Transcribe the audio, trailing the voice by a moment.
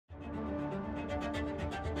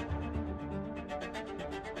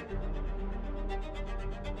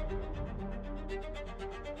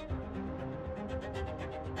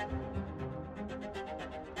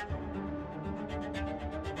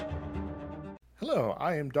Hello,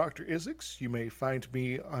 I am Dr. Isix. You may find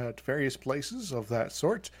me at various places of that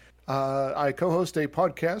sort. I co host a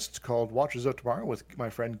podcast called Watchers of Tomorrow with my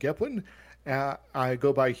friend Geplin. I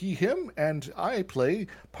go by he, him, and I play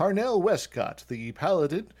Parnell Westcott, the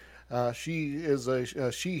paladin. She is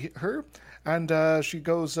a she, her, and she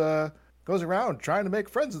goes around trying to make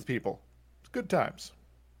friends with people. It's good times.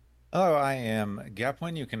 Hello, I am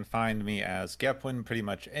Gepwin. You can find me as Gepwin pretty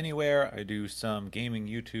much anywhere. I do some gaming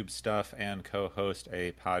YouTube stuff and co-host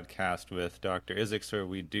a podcast with Dr. Isix where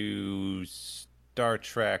we do Star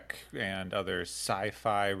Trek and other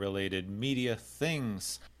sci-fi related media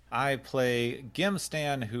things. I play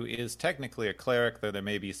Gimstan, who is technically a cleric, though there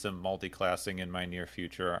may be some multi-classing in my near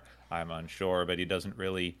future. I'm unsure, but he doesn't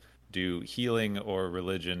really do healing or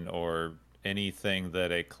religion or anything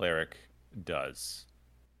that a cleric does.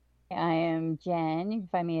 I am Jen. You can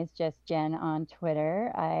find me as just Jen on Twitter.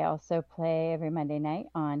 I also play every Monday night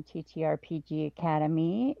on TTRPG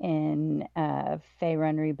Academy in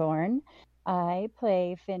Faerun Reborn. I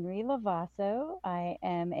play Finri Lavasso. I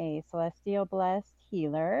am a Celestial Blessed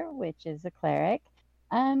healer, which is a cleric.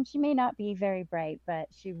 She may not be very bright, but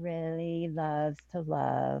she really loves to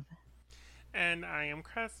love. And I am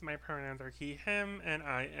Cress. My pronouns are he, him, and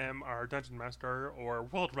I am our dungeon master or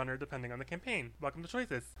world runner, depending on the campaign. Welcome to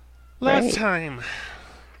Choices. Last time,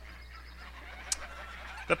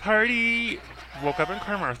 the party woke up in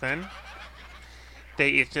Carmarthen. They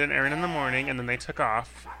each did an errand in the morning, and then they took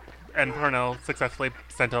off. And Parnell successfully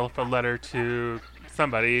sent off a letter to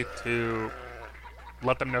somebody to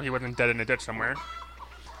let them know he wasn't dead in a ditch somewhere.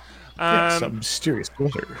 Some mysterious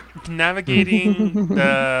letter. Navigating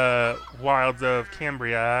the wilds of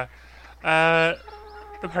Cambria,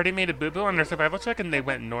 the party made a boo-boo on their survival check, and they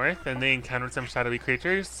went north, and they encountered some shadowy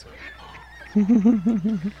creatures.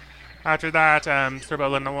 After that, Sir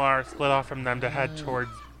Noir split off from them to head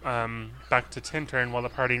towards back to Tintern, while the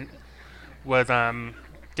party was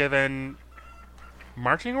given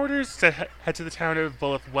marching orders to head to the town of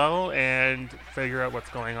Bulleth Well and figure out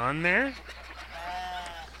what's going on there.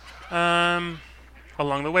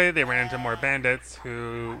 Along the way, they ran into more bandits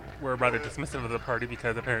who were rather dismissive of the party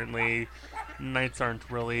because apparently knights aren't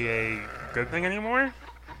really a good thing anymore.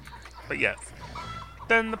 But yes.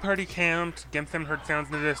 Then the party camped, Gimstan heard sounds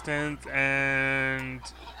in the distance, and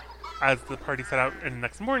as the party set out in the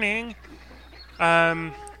next morning,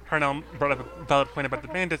 Parnell brought up a valid point about the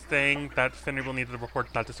bandits thing, that Fenrir will need to report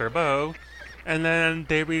that to Sir Bo. And then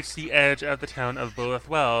they reached the edge of the town of Bulleth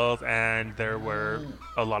Wells, and there were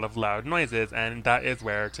a lot of loud noises, and that is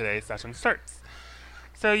where today's session starts.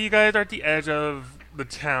 So you guys are at the edge of the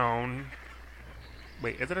town.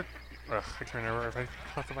 Wait, is it a... Ugh, I can't remember if I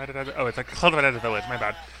classified it as... Oh, it's like classified as a village, my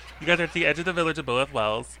bad. You guys are at the edge of the village of Bulleth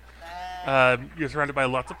Wells. You're surrounded by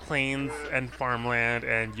lots of plains and farmland,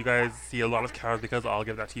 and you guys see a lot of cows because I'll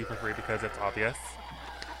give that to you for free because it's obvious.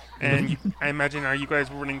 And I imagine, are you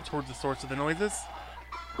guys running towards the source of the noises?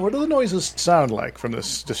 What do the noises sound like from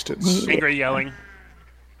this distance? Angry yelling.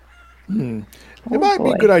 It might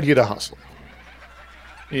be a good idea to hustle.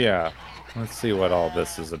 Yeah, let's see what all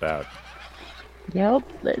this is about. Yep,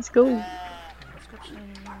 let's go.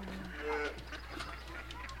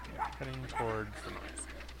 Heading towards the noise.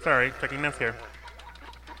 Sorry, checking notes here.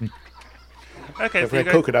 Okay, If we had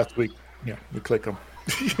coconuts, we click them.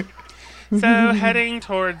 So, heading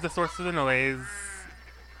towards the source of the noise.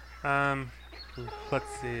 Let's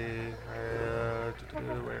see.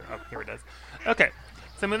 Oh, here it is. Okay,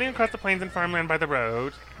 so moving across the plains and farmland by the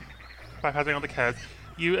road, bypassing all the cows,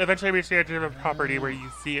 you eventually reach the edge of a property where you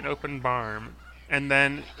see an open barn, and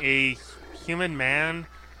then a human man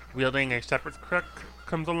wielding a shepherd's crook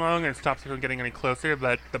comes along and stops you from getting any closer,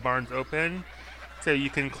 but the barn's open, so you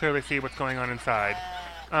can clearly see what's going on inside.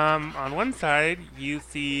 On one side, you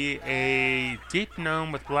see a deep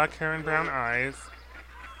gnome with black hair and brown eyes,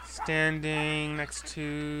 standing next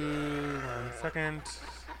to... One second.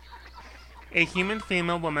 A human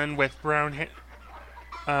female woman with brown hair...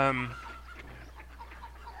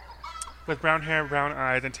 with brown hair, brown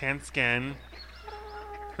eyes, and tan skin,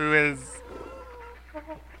 who is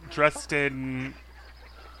dressed in...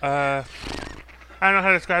 I don't know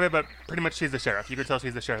how to describe it, but pretty much she's the sheriff. You could tell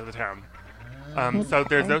she's the sheriff of the town. So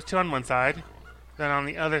there's those two on one side. Then on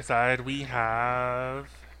the other side, we have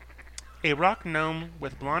a rock gnome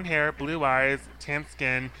with blonde hair, blue eyes, tan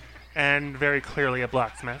skin, and very clearly a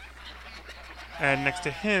blacksmith. And next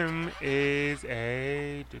to him is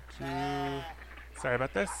a... Sorry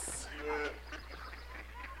about this.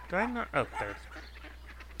 Do I not... Oh, there.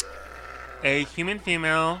 A human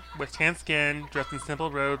female with tan skin, dressed in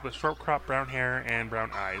simple robes with short cropped brown hair and brown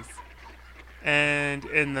eyes. And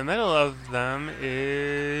in the middle of them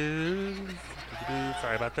is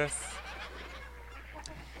Sorry about this.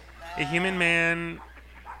 A human man.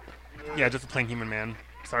 Yeah, just a plain human man.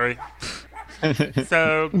 Sorry.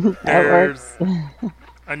 So there's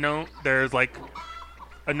a gnome. There's like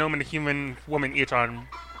a gnome and a human woman each on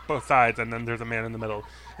both sides, and then there's a man in the middle,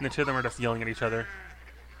 and the two of them are just yelling at each other.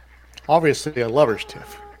 Obviously, a lover's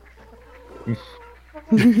tiff.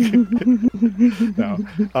 No.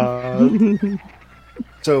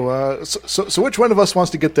 So which one of us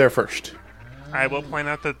wants to get there first? I will point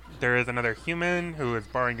out that there is another human who is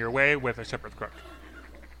barring your way with a shepherd's crook.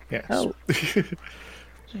 Yes. Oh.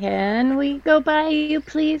 Can we go by you,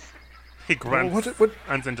 please? He grunts. What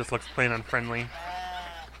Unzen just looks plain unfriendly.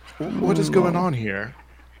 what is going on here?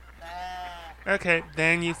 Okay,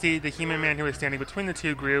 then you see the human man who is standing between the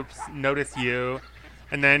two groups notice you,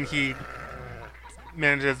 and then he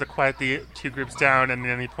manages to quiet the two groups down, and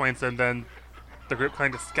then he points, and then the group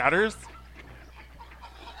kind of scatters.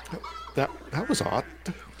 That was odd.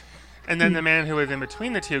 And then the man who is in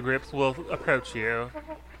between the two groups will approach you.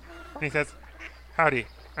 And he says, "Howdy,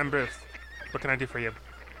 I'm Bruce. What can I do for you?"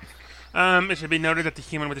 It should be noted that the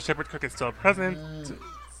human with the shepherd cook is still present,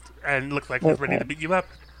 and looks like he's ready to beat you up,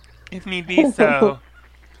 if need be, so...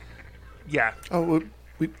 Yeah. Oh,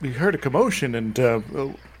 we heard a commotion, and,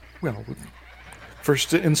 well,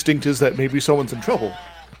 first instinct is that maybe someone's in trouble.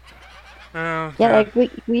 Oh, Yeah, God.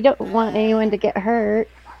 like we don't want anyone to get hurt.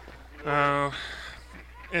 Oh,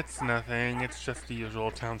 it's nothing. It's just the usual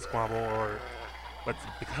town squabble, or what's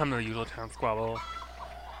become the usual town squabble.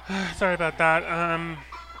 Sorry about that.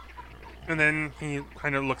 And then he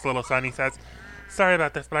kind of looks a little sad and he says, "Sorry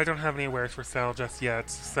about this, but I don't have any wares for sale just yet,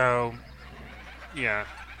 so, yeah.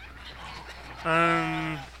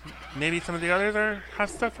 Maybe some of the others have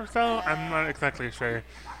stuff for sale? I'm not exactly sure.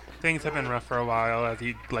 Things have been rough for a while," as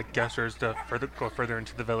he, like, gestures to go further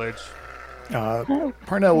into the village.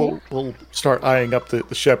 Parnell will start eyeing up the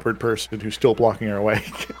shepherd person who's still blocking our way.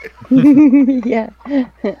 Yeah.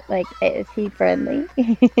 Like, is he friendly?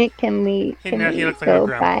 Can we He looks like a go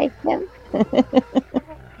grandpa. by him?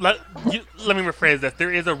 Let me rephrase this.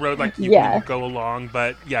 There is a road like you Yeah. can go along,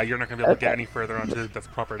 but yeah, you're not going to be able to get any further onto this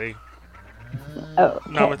property. Oh,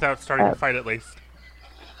 okay. Not without starting to fight, at least.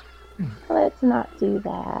 Let's not do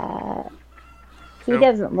that. He So-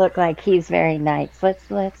 doesn't look like he's very nice. Let's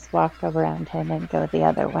walk around him and go the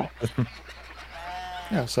other way.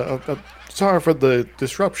 Yeah, so sorry for the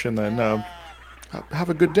disruption then. Have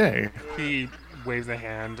a good day. He waves a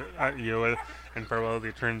hand at you and farewell as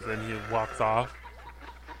he turns and he walks off.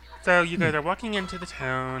 So you guys are walking into the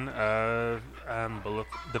town of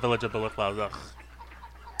the village of Bulithlazach.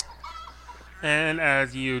 And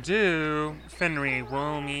as you do, Fenry,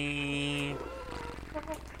 roll me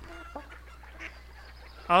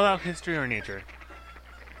all out history or nature.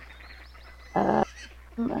 Let's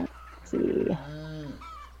see.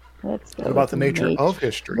 Let's go What about with the nature nature. of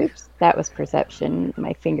history? Oops, that was perception.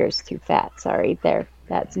 My finger's too fat. Sorry. There.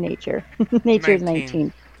 That's nature. Nature's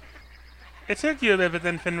 19. It took you a bit, but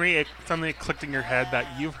then Fenry, it suddenly clicked in your head that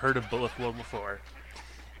you've heard of Bulithwold before.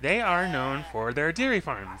 They are known for their dairy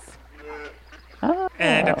farms. Oh.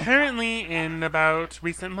 And apparently, in about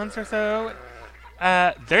recent months or so,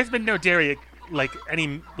 there's been no dairy,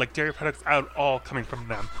 dairy products at all coming from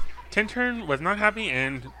them. Tintern was not happy,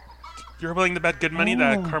 and you're willing to bet good money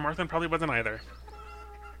that Carmarthen probably wasn't either.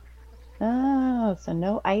 Oh, so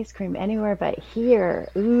no ice cream anywhere but here.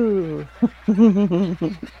 Ooh.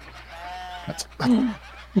 That's,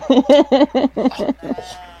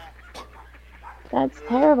 That's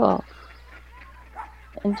terrible.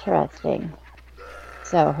 Interesting.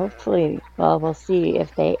 So hopefully, well, we'll see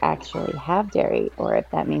if they actually have dairy or if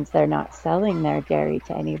that means they're not selling their dairy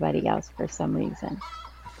to anybody else for some reason.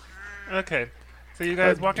 Okay, so you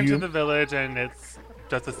guys walk do into you- the village, and it's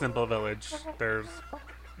just a simple village. There's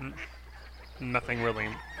nothing really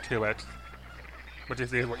to it. What you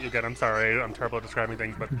see is what you get. I'm sorry, I'm terrible at describing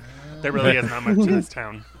things, but there really is not much to this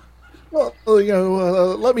town. well,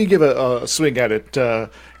 let me give a swing at it.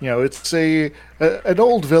 It's an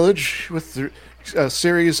old village with a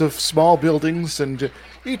series of small buildings, and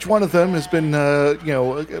each one of them has been,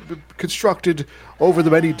 constructed over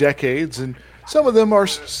the many decades, and some of them are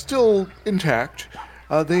still intact.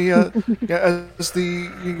 As the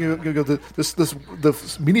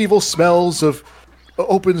medieval smells of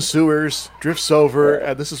open sewers drifts over,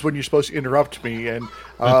 and this is when you're supposed to interrupt me, and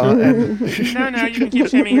No, you can keep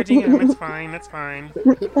shaming your DM. It's fine. It's fine.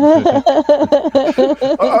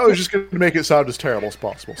 I was just going to make it sound as terrible as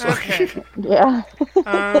possible. So. Okay. Yeah.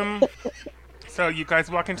 So you guys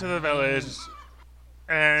walk into the village,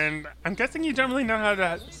 and I'm guessing you don't really know how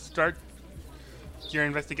to start your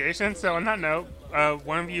investigation. So on that note,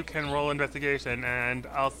 one of you can roll investigation, and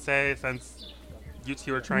I'll say since you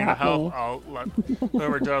two are trying Not to help, me. I'll let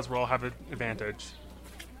whoever does roll have an advantage.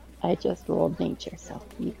 I just rolled nature, so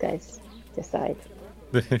you guys decide.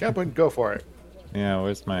 Kaplan, go for it. Yeah,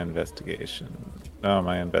 where's my investigation? Oh,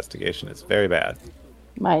 my investigation is very bad.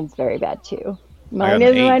 Mine's very bad too. got Mine an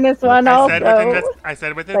is eight. -1 also. I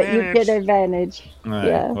said with But you advantage. get advantage. All right,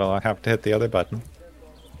 Yeah. well, I have to hit the other button.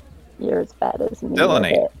 You're as bad as me. Still an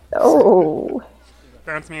with 8. it. Oh.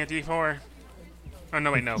 Bounce me a d4. Oh,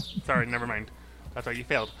 no, wait, no. Sorry, never mind. That's right, you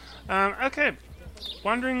failed. Okay.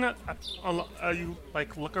 Wandering, you,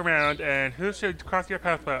 look around, and who should cross your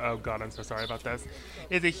path? Oh, God, I'm so sorry about this.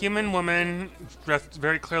 Is a human woman dressed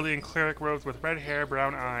very clearly in cleric robes with red hair,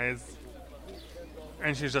 brown eyes,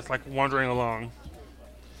 and she's just, wandering along.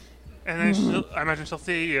 And then I imagine she'll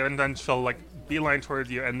see you, and then she'll, beeline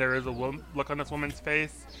towards you, and there is a look on this woman's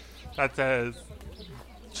face that says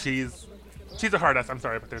she's a hard ass. I'm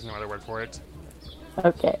sorry, but there's no other word for it.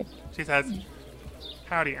 Okay. She says,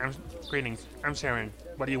 "Howdy, greetings. I'm Sharon.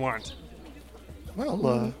 What do you want?"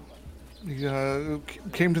 Well, we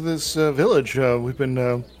came to this village. We've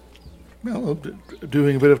been,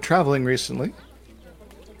 doing a bit of traveling recently.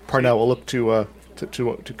 Parnell will look to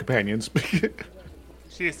companions.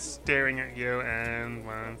 She's staring at you, and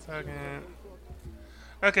 1 second.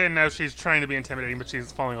 Okay, no, she's trying to be intimidating, but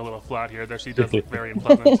she's falling a little flat here, though she does look very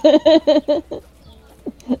unpleasant.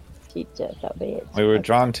 She's just a bitch. We were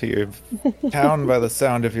drawn to your town by the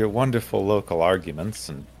sound of your wonderful local arguments,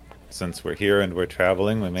 and since we're here and we're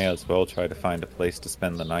traveling, we may as well try to find a place to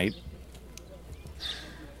spend the night.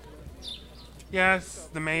 Yes,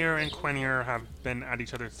 the mayor and Quinier have been at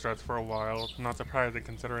each other's throats for a while. Not surprising,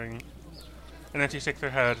 considering. And then she shakes her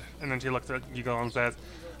head, and then she looks at you and says,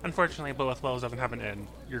 "Unfortunately, Bullis Wells doesn't have an inn.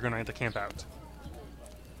 You're going to have to camp out."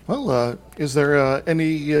 Well, is there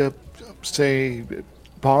any, say,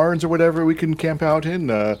 barns or whatever we can camp out in?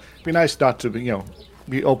 It'd be nice not to,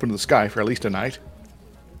 be open to the sky for at least a night.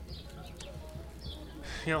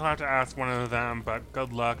 You'll have to ask one of them, but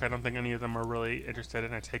good luck. I don't think any of them are really interested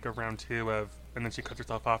in a take of round 2 of... And then she cuts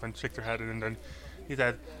herself off and shakes her head, and then he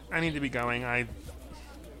says, "I need to be going. I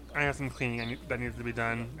have some cleaning that needs to be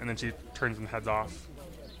done." And then she turns and heads off.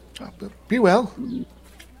 Be well.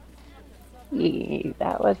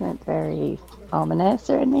 That wasn't very ominous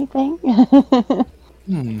or anything.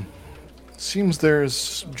 Seems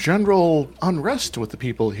there's general unrest with the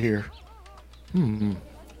people here.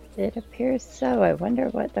 It appears so. I wonder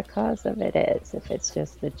what the cause of it is. If it's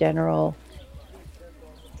just the general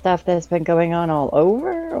stuff that's been going on all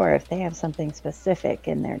over, or if they have something specific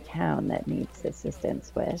in their town that needs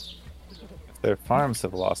assistance with. If their farms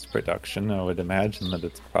have lost production, I would imagine that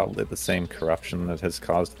it's probably the same corruption that has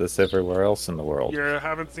caused this everywhere else in the world. You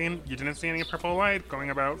didn't see any purple light going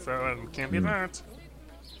about, so it can't be that.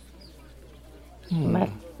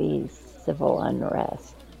 Must be civil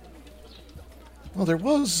unrest. Well, there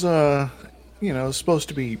was, supposed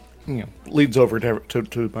to be, leads over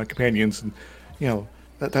to my companions, and,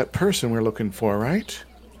 that person we're looking for, right?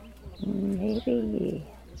 Maybe.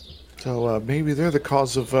 So maybe they're the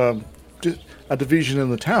cause of a division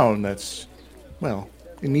in the town that's, well,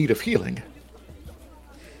 in need of healing.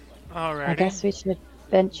 Alrighty. I guess we should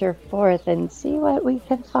venture forth and see what we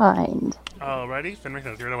can find. Alrighty. Fenrir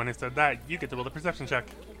says you're the one who said that. You get to roll the perception check.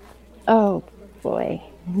 Oh, boy.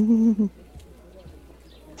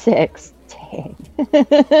 16.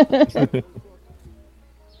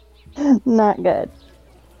 Not good.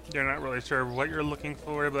 You're not really sure what you're looking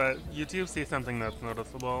for, but you do see something that's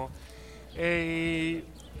noticeable. A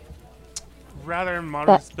rather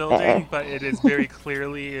modest That's building, fair. but it is very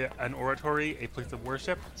clearly an oratory, a place of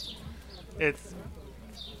worship. It's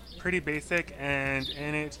pretty basic, and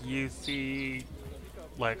in it you see,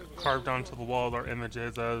 carved onto the wall are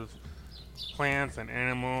images of plants and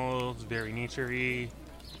animals, very nature-y.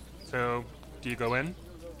 So, do you go in?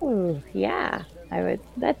 Ooh, yeah. I would.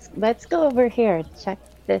 Let's go over here and check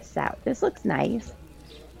this out. This looks nice.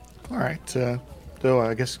 All right. So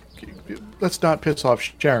I guess let's not piss off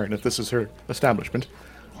Sharon if this is her establishment.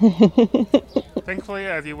 Thankfully,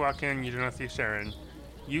 as you walk in, you do not see Sharon.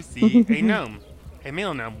 You see a gnome. A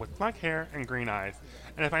male gnome with black hair and green eyes.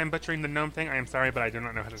 And if I am butchering the gnome thing, I am sorry, but I do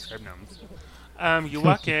not know how to describe gnomes. You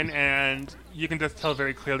walk in, and you can just tell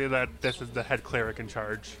very clearly that this is the head cleric in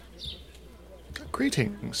charge.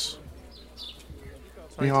 Greetings.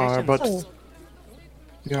 Salutations.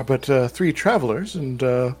 We are but 3 travelers, and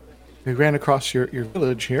we ran across your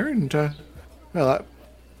village here, and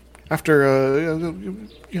after an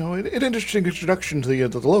interesting introduction to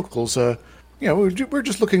the locals, we're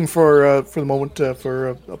just looking for the moment for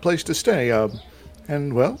a place to stay.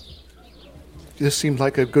 And, well, this seemed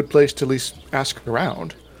like a good place to at least ask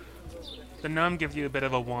around. The gnome gives you a bit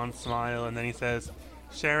of a wan smile, and then he says,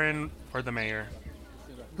 Sharon or the mayor?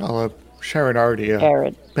 Well, Sharon already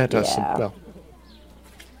Sharon, met us. yeah. And, well,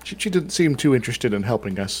 she didn't seem too interested in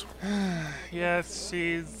helping us. Yes,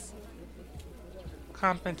 she's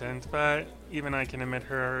competent, but even I can admit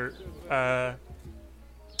her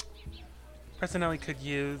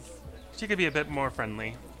personality she could be a bit more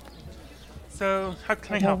friendly. So, how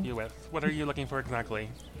can I help you with? What are you looking for exactly?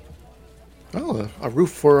 Well, a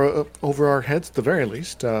roof for over our heads at the very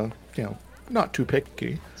least. Not too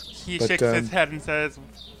picky. He But, shakes his head and says,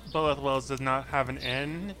 Bullet Wells does not have an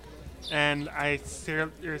inn, and I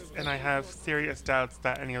have serious doubts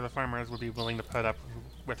that any of the farmers would be willing to put up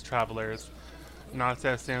with travelers. Not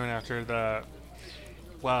so soon after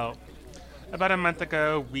well, about a month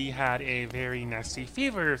ago, we had a very nasty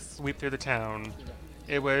fever sweep through the town.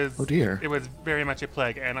 It was, Oh dear. It was very much a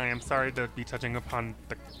plague, and I am sorry to be touching upon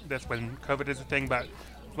this when COVID is a thing, but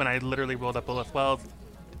when I literally rolled up Bullet Wells,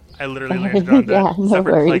 I literally landed on the Yeah, no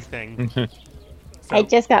separate worries. plague thing. I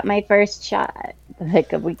just got my first shot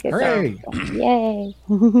like a week ago. Hooray! Yay!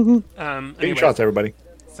 Getting Anyways, shots, everybody.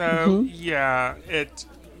 So yeah,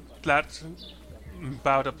 that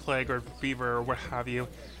bout of plague or fever or what have you,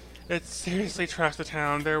 it seriously trashed the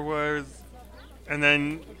town. And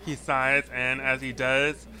then he sighs, and as he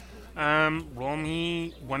does, roll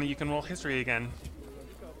me one of you can roll history again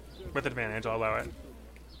with advantage. I'll allow it.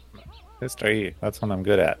 History, that's what I'm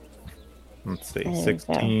good at. Let's see, There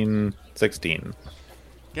you 16.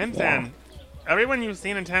 Gensen, Yeah. everyone you've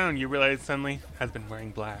seen in town, you realize suddenly has been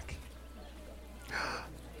wearing black.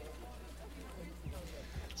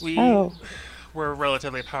 Oh. We're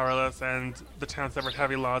relatively powerless, and the town suffered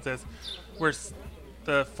heavy losses.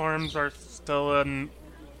 The farms are still in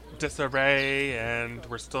disarray, and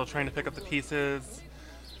we're still trying to pick up the pieces.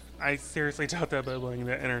 I seriously doubt they'll be willing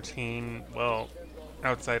to entertain, well,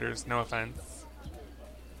 outsiders, no offense.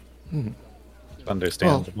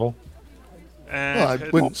 Understandable. And Well, I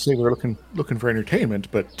wouldn't say we're looking for entertainment,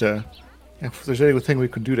 but if there's anything we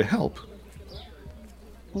can do to help.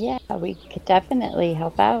 Yeah, we could definitely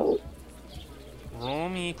help out. roll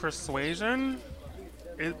me persuasion?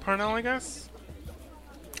 Parnell, I guess?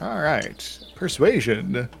 All right,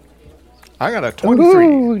 persuasion. I got a 23.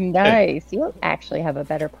 Ooh, nice. You actually have a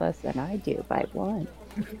better plus than I do by 1.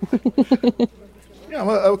 Yeah, I'm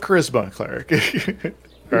a charisma cleric.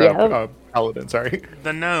 Or Yep. paladin, sorry.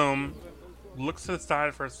 The gnome looks to the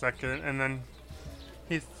side for a second, and then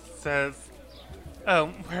he says, Oh,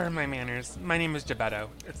 where are my manners? My name is Gebetto.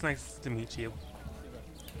 It's nice to meet you.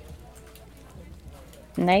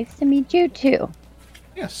 Nice to meet you too.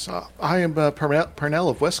 Yes, I am Parnell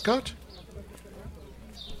of Westcott.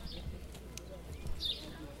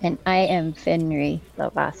 And I am Finri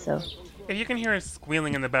Lovaso. If you can hear us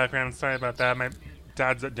squealing in the background, sorry about that. My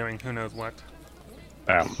dad's doing who knows what.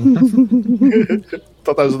 Oh.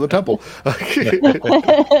 Thought that was in the temple.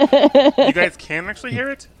 You guys can actually hear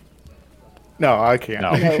it? No, I can't.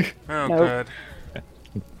 No. Nope. Oh, Nope. good.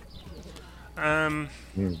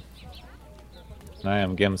 I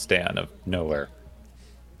am Gimstan of nowhere.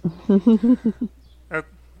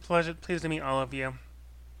 Pleased to meet all of you.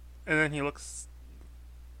 And then he looks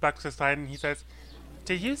back to the side and he says,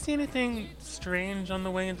 Did you see anything strange on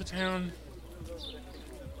the way into town?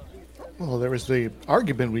 Well, there was the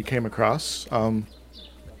argument we came across.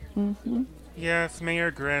 Yes,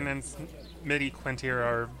 Mayor Grin and Smitty Quintier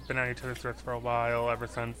are been at each other's throats for a while, ever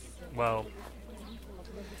since, well...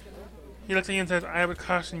 He looks at you and says, I would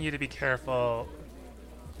caution you to be careful.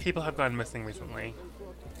 People have gone missing recently.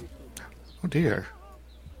 Oh dear.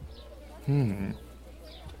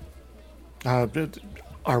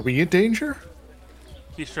 Are we in danger?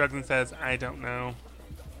 He shrugs and says, I don't know.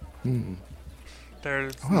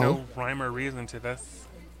 There's Well. no rhyme or reason to this.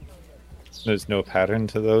 There's no pattern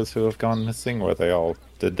to those who have gone missing.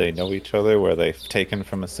 Did they know each other? Were they taken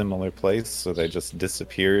from a similar place? So they just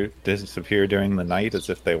disappear during the night as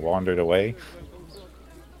if they wandered away?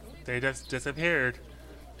 They just disappeared.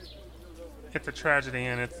 It's a tragedy,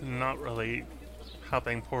 and it's not really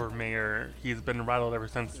helping poor Mayor. He's been rattled ever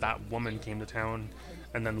since that woman came to town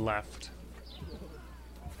and then left.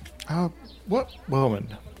 What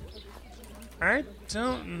woman? I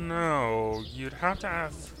don't know. You'd have to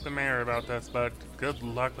ask the mayor about this, but good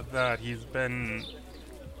luck with that. He's been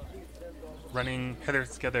running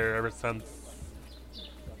hither-skither ever since.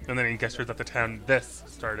 And then he gestures at the town this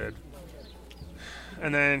started.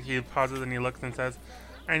 And then he pauses and he looks and says,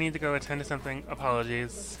 I need to go attend to something.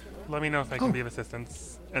 Apologies. Let me know if I can be of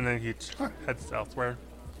assistance. And then he heads elsewhere.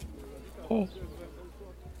 Okay.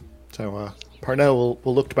 So, Parnell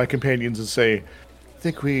will look to my companions and say, I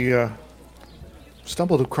think we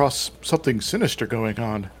stumbled across something sinister going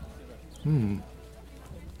on.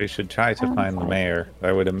 We should try to Sounds find the like- mayor.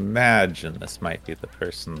 I would imagine this might be the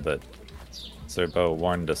person that Zerbo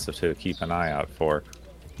warned us to keep an eye out for.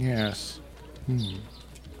 Yes.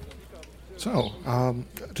 So,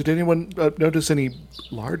 did anyone notice any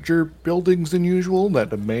larger buildings than usual that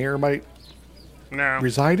the mayor might No.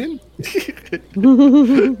 reside in?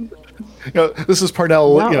 This is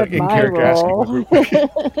Parnell, Not with in my character asking. role.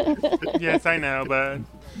 Yes, I know, but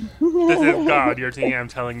this is God, your TM,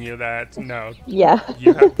 telling you that no, Yeah.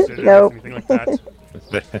 you haven't noticed Nope. anything like that.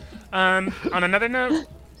 On another note,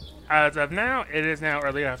 as of now, it is now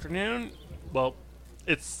early afternoon. Well,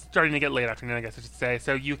 it's starting to get late afternoon, I guess I should say.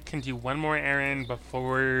 So you can do one more errand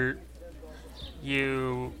before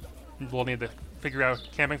you will need to figure out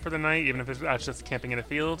camping for the night, even if it's just camping in a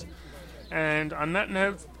field. And on that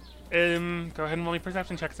note, go ahead and roll me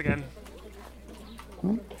perception checks again.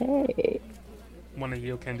 Okay. One of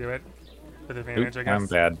you can do it with advantage, I guess. I'm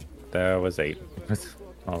bad. That was 8.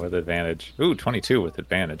 Oh, with advantage. Ooh, 22 with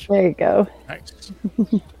advantage. There you go. Nice.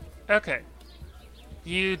 Okay.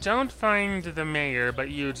 You don't find the mayor, but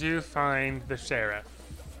you do find the sheriff,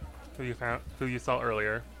 who you saw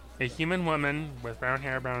earlier. A human woman with brown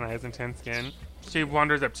hair, brown eyes, and tan skin. She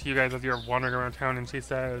wanders up to you guys as you're wandering around town, and she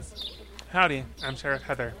says, "Howdy, I'm Sheriff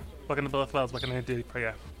Heather. Welcome to Bullis Wells. What can I do for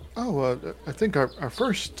you?" Oh, I think our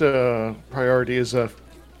first priority is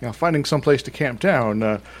finding some place to camp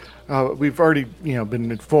down. We've already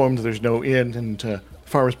been informed there's no inn, and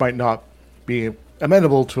farmers might not be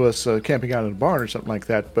amenable to us camping out in a barn or something like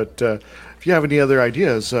that. But if you have any other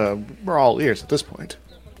ideas, we're all ears at this point.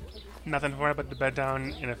 Nothing for it but to bed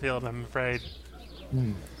down in a field, I'm afraid.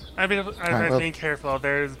 I've well- been being careful.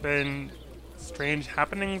 There's been strange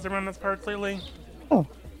happenings around this part lately. Oh.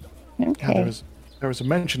 Yeah, Okay. there was a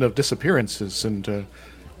mention of disappearances, and you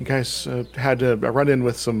guys had a run-in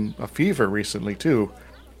with a fever recently too.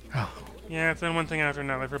 Yeah, it's been one thing after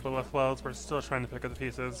another for Bullis Wells. We're still trying to pick up the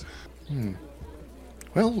pieces.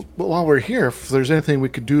 Well, while we're here, if there's anything we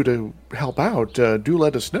could do to help out, do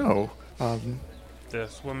let us know.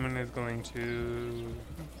 This woman is going to...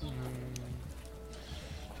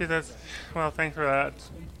 She says, "Well, thanks for that,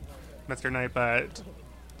 Mr. Knight, but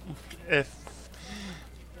if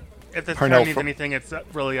this Parnell town needs fr- anything, it's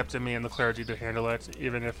really up to me and the clergy to handle it,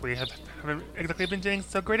 even if we haven't exactly been doing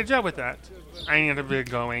so great a job with that. I need to be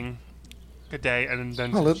going. Good day," and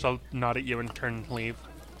then Well, she'll nod at you and turn and leave.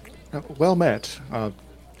 Well met.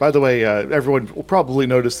 By the way, everyone will probably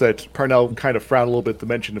notice that Parnell kind of frowned a little bit at the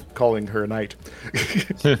mention of calling her a knight.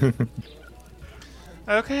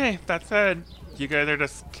 Okay, that said, you guys are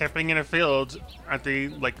just camping in a field at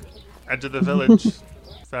the edge of the village.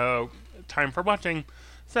 So, time for watching.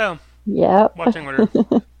 So, Yep. watching order.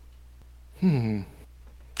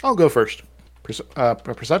 I'll go first.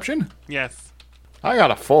 Perception? Yes. I got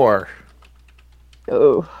a 4.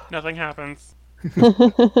 Oh. Nothing happens.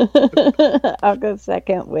 I'll go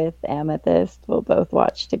second with Amethyst. We'll both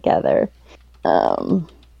watch together.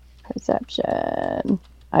 Perception.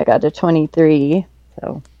 I got a 23.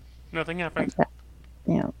 So, Nothing happens.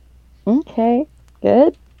 yeah. Okay.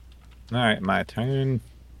 Good. Alright, my turn.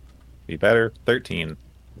 Be better. 13.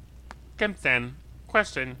 Kempston,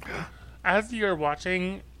 question. As you're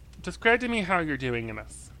watching, describe to me how you're doing in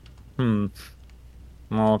this. Well,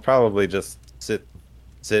 I'll probably just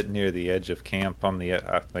sit near the edge of camp on the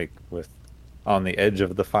on the edge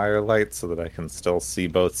of the firelight so that I can still see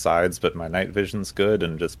both sides, but my night vision's good,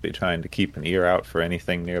 and just be trying to keep an ear out for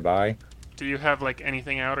anything nearby. Do you have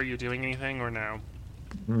anything out? Are you doing anything or no?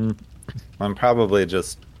 I'm probably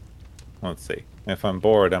just, let's see, if I'm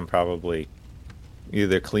bored, I'm probably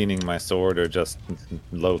either cleaning my sword or just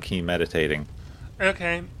low-key meditating.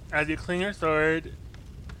 Okay, as you clean your sword,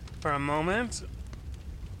 for a moment,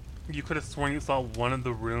 you could have sworn you saw one of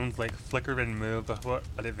the runes flicker and move, but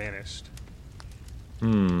it vanished.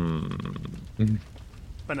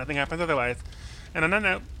 But nothing happens otherwise. And on that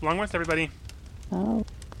note, long rest, everybody. Oh.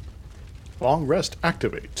 Long rest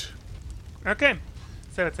activate. Okay,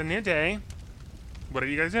 so it's a new day. What are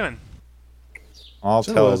you guys doing? I'll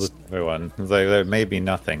So tell it's- everyone. It's like, there may be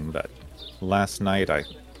nothing, but last night I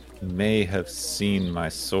may have seen my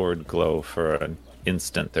sword glow for an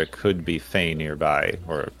instant. There could be Fae nearby,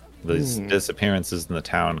 or these disappearances in the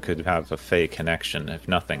town could have a Fae connection, if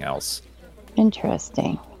nothing else.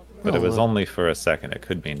 Interesting. But it was Well, only for a second. It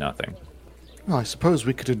could be nothing. Well, I suppose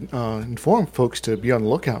we could inform folks to be on the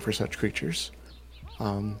lookout for such creatures.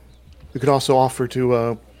 We could also offer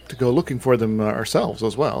to go looking for them ourselves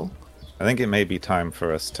as well. I think it may be time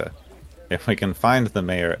for us to If we can find the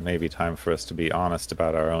mayor, it may be time for us to be honest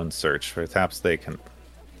about our own search. Perhaps they can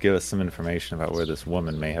give us some information about where this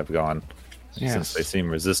woman may have gone. Yes. Since they seem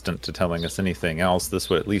resistant to telling us anything else, this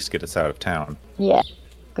would at least get us out of town. Yeah,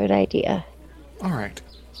 good idea. All right.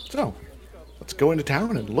 So, let's go into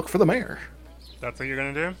town and look for the mayor. That's what you're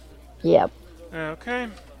gonna do? Yep. Okay.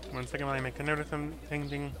 1 second while I make a note of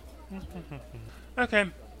something. Okay.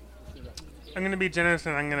 I'm gonna be generous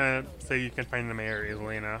and I'm gonna say you can find the mayor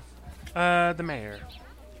easily enough. The mayor.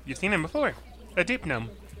 You've seen him before. A deep gnome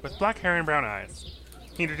with black hair and brown eyes.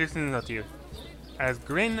 He introduces himself to you as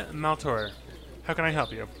Grin Maltor. How can I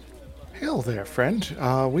help you? Hail there, friend.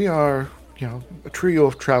 We are, a trio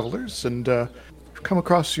of travelers, and we've come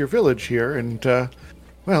across your village here, and,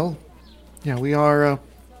 we are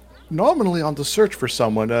nominally on the search for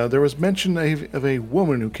someone. There was mention of a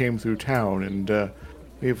woman who came through town, and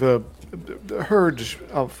we've heard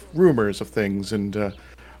of rumors of things, and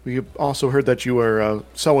we also heard that you are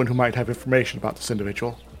someone who might have information about this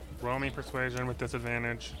individual. Roll me persuasion with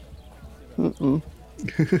disadvantage.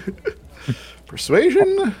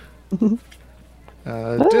 Persuasion?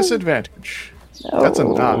 Disadvantage. That's a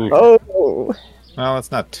 9. Oh. Well, that's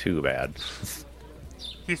not too bad.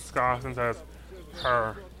 He scoffs and says,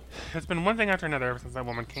 Her. It's been one thing after another ever since that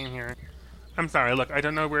woman came here. I'm sorry, look, I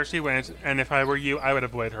don't know where she went, and if I were you, I would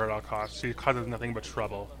avoid her at all costs. She causes nothing but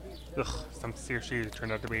trouble. Ugh, some serious she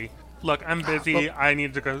turned out to be. Look, I'm busy. I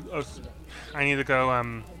need to go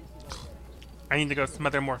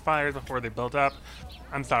smother more fires before they build up.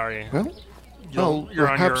 I'm sorry. You're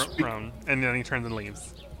on your own. And then he turns and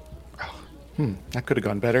leaves. That could have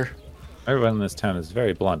gone better. Everyone in this town is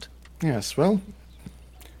very blunt. Yes, well,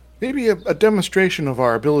 maybe a demonstration of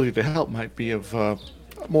our ability to help might be of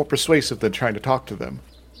more persuasive than trying to talk to them.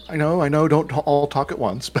 I know, don't all talk at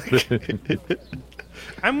once, but...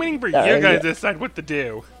 I'm waiting for you guys to decide what to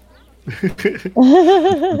do.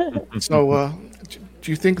 So,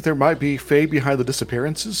 do you think there might be Fae behind the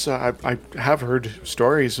disappearances? I have heard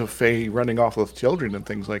stories of Fae running off with children and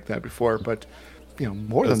things like that before, but,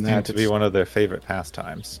 more than that... to be one of their favorite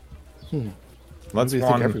pastimes. Let's think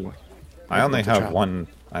everyone. I only have one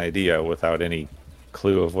idea without any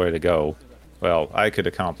clue of where to go. Well, I could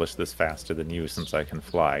accomplish this faster than you since I can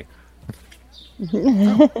fly.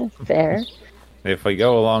 Fair. If we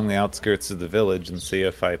go along the outskirts of the village and see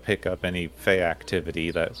if I pick up any Fae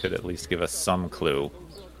activity, that could at least give us some clue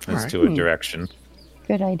as to a direction.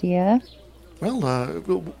 Good idea. Well,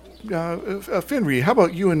 Finri, how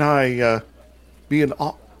about you and I be an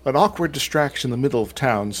awkward distraction in the middle of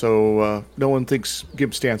town so no one thinks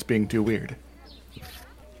Gibstan's being too weird?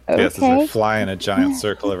 Okay. Yes, as I fly in a giant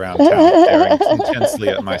circle around town, staring intensely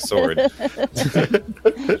at my sword.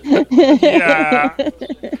 Yeah,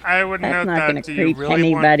 I would That's note not that. going to Do you creep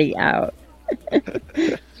really anybody out. Are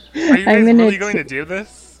you guys really going to do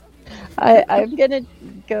this? I'm going to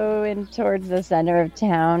go in towards the center of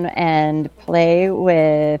town and play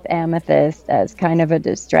with Amethyst as kind of a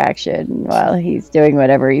distraction while he's doing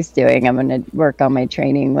whatever he's doing. I'm going to work on my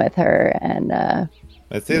training with her and...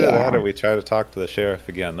 It's either that or we try to talk to the sheriff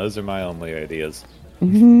again. Those are my only ideas.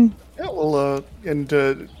 Mm-hmm. Yeah, well,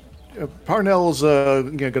 Parnell's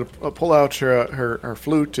going to pull out her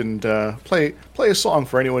flute and play a song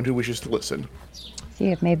for anyone who wishes to listen. See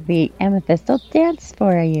if maybe Amethyst will dance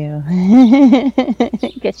for you.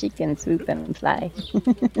 Guess she can swoop and fly.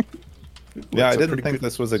 Yeah, I didn't think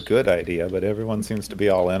this was a good idea, but everyone seems to be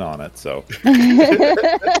all in on it, so...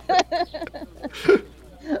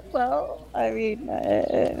 Well, I mean,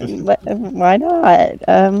 why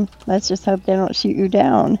not? Let's just hope they don't shoot you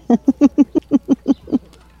down.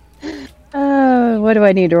 What do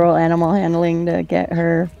I need to roll animal handling to get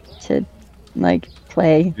her to,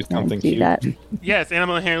 play Do something and do cute. that? Yes,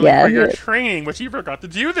 animal handling for your training, which you forgot to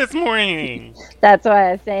do this morning. That's why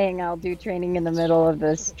I was saying I'll do training in the middle of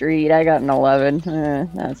the street. I got an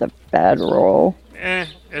 11. That's a bad roll.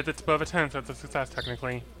 If it's above a 10, so it's a success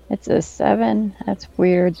technically. It's a 7. That's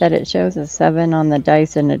weird that it shows a 7 on the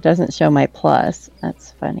dice and it doesn't show my plus.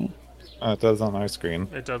 That's funny. Oh, it does on our screen.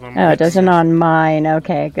 It does on Oh, it doesn't on mine.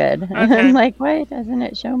 Okay, good. Okay. I'm like, why doesn't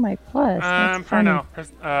it show my plus? That's funny.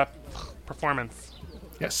 Parnell, performance.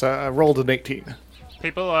 Yes, I rolled an 18.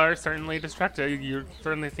 People are certainly distracted. You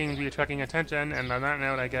certainly seem to be attracting attention, and on that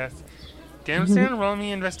note, I guess, Gamston, roll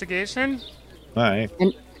me investigation. All right.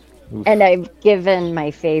 And I've given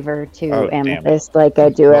my favor to Oh, damn it. Amethyst like I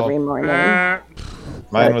do every morning.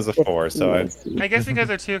 Mine was a 4, so I guess because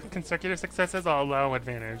they're 2 consecutive successes, I'll allow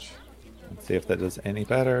advantage. let's see if that does any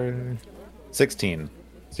better. 16.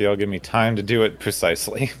 So y'all give me time to do it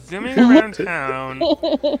precisely. Zooming around town,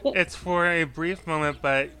 it's for a brief moment,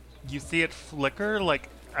 but you see it flicker, like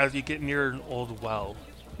as you get near an old well.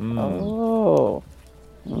 Oh.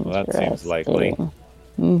 Well, that seems likely.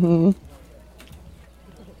 Mm-hmm.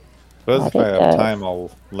 Suppose if I it have does. time,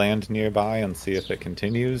 I'll land nearby and see if it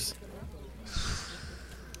continues.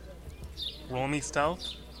 Roll me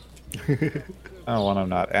stealth. Oh, one I'm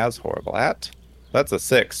not as horrible at. That's a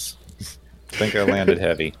 6. I think I landed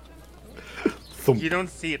heavy. You don't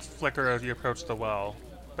see it flicker as you approach the well,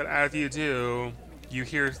 but as you do, you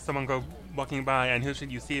hear someone go walking by, and who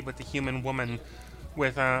should you see but the human woman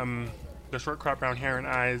with the short cropped brown hair and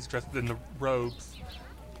eyes, dressed in the robes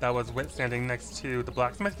that was standing next to the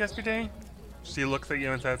blacksmith yesterday. She looks at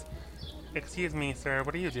you and says, "Excuse me, sir,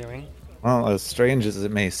 what are you doing?" Well, as strange as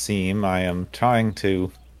it may seem, I am trying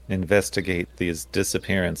to investigate these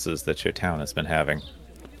disappearances that your town has been having.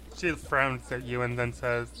 She frowns at you and then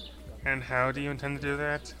says, "And how do you intend to do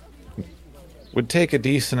that?" Would take a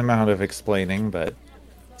decent amount of explaining, but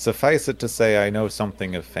suffice it to say I know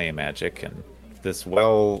something of fey magic, and this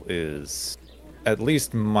well is at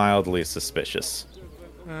least mildly suspicious.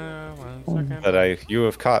 1 second. But you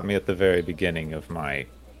have caught me at the very beginning of my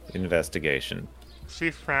investigation. She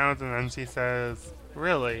frowns and then she says,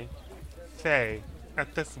 "Really? Faye,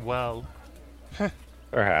 at this well?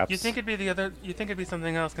 Perhaps. You think it'd be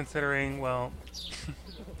something else considering, well,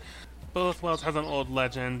 Bullis Wells has an old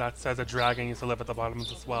legend that says a dragon used to live at the bottom of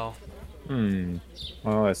this well."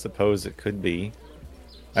 Well, I suppose it could be.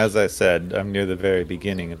 As I said, I'm near the very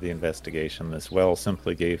beginning of the investigation. This well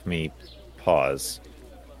simply gave me pause.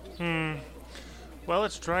 Well,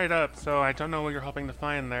 it's dried up, so I don't know what you're hoping to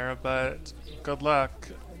find there, but good luck.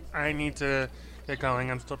 I need to get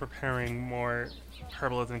going. I'm still preparing more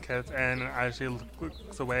herbalism kits, and as she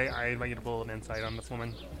looks away, I invite you to roll an insight on this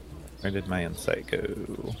woman. Where did my insight go?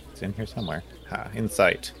 It's in here somewhere.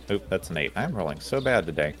 Insight. Oop, that's an 8. I'm rolling so bad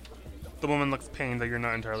today. The woman looks pained, though you're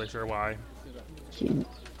not entirely sure why. She's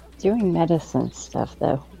doing medicine stuff,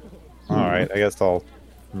 though. Alright, I guess I'll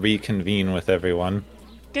reconvene with everyone.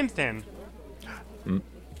 Gimston,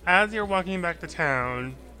 as you're walking back to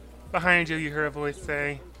town, behind you hear a voice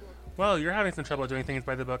say, "Well, you're having some trouble doing things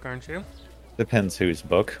by the book, aren't you?" Depends whose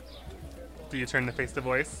book. Do you turn to face the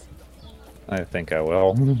voice? I think I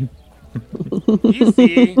will. You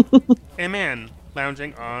see a man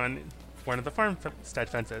lounging on one of the farmstead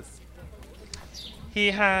fences. He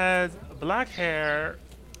has black hair,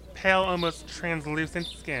 pale, almost translucent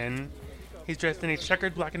skin. He's dressed in a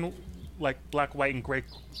checkered black, white, and gray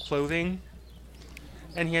clothing.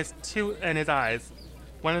 And he has two in his eyes.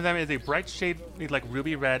 One of them is a bright shade, like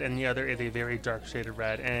ruby red, and the other is a very dark shaded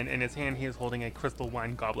red. And in his hand, he is holding a crystal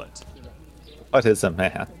wine goblet. What is a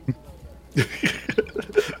man?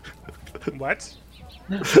 What?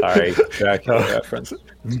 Sorry, Dracula reference.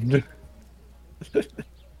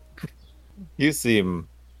 You seem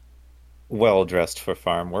well dressed for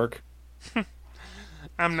farm work.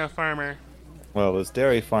 I'm no farmer. Well, as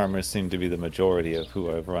dairy farmers seem to be the majority of who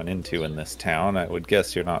I've run into in this town, I would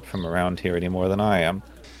guess you're not from around here any more than I am.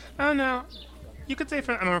 Oh no, you could say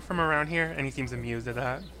I'm from around here, and he seems amused at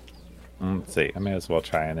that. Let's see, I may as well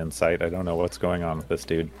try an insight. I don't know what's going on with this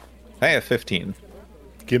dude. I have 15.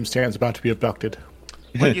 Gimstan's about to be abducted.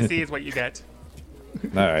 What you see is what you get.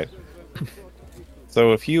 Alright.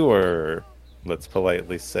 So if you were, let's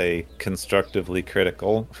politely say, constructively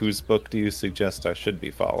critical, whose book do you suggest I should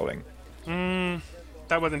be following?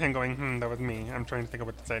 That wasn't him going, that was me. I'm trying to think of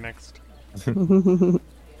what to say next.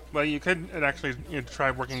 Well, you could actually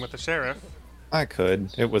try working with the sheriff. I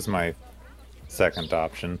could. It was my second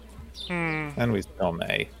option. And we still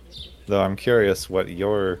may. Though I'm curious what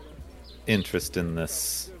your interest in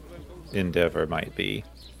this endeavor might be.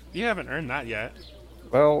 You haven't earned that yet.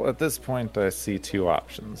 Well, at this point, I see two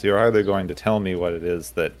options. You're either going to tell me what it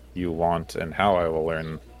is that you want and how I will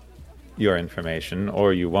learn your information,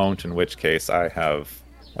 or you won't, in which case I have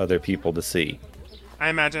other people to see. I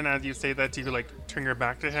imagine as you say that, you turn your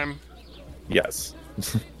back to him. Yes.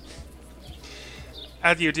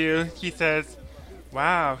 As you do, he says,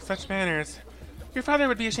 "Wow, such manners. Your father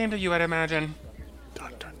would be ashamed of you, I'd imagine."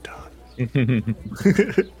 Dun, dun, dun.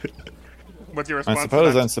 What's your response I suppose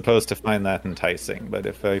to that? I'm supposed to find that enticing, but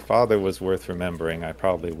if a father was worth remembering, I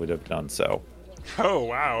probably would have done so. Oh,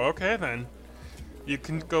 wow, okay then. You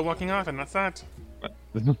can go walking off, and that's that.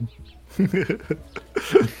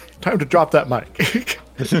 Time to drop that mic.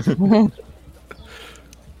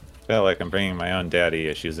 Feel like I'm bringing my own daddy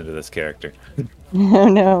issues into this character. Oh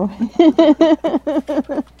no.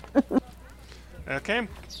 Okay,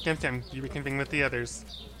 Tim, you reconvene with the others.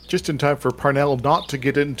 Just in time for Parnell not to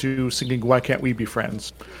get into singing "Why Can't We Be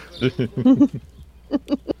Friends?" I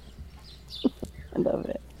love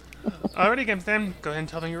it. Alrighty, Tim, go ahead and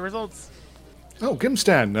tell them your results. Oh,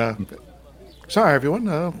 Gimstan. Sorry, everyone.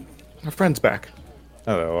 Our friend's back.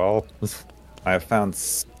 Hello, all. I have found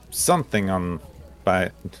something I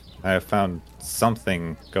have found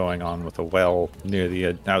something going on with a well near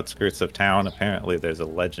the outskirts of town. Apparently, there's a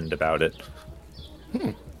legend about it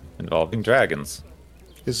involving dragons.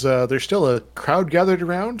 Is there still a crowd gathered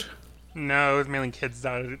around? No, it was mainly kids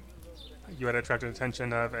that you had attracted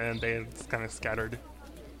attention of, and they had kind of scattered.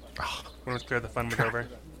 When it was clear the fun was over.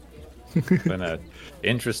 When an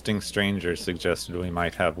interesting stranger suggested we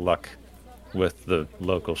might have luck with the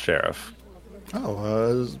local sheriff.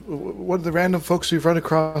 Oh, what are the random folks we've run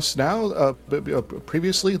across now,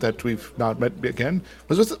 previously, that we've not met again?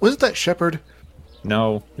 Was it that shepherd?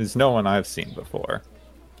 No, there's no one I've seen before.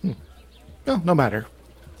 No matter.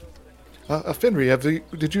 Finri,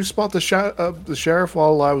 did you spot the sheriff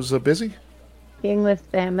while I was busy? Being with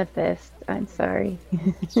Amethyst, I'm sorry.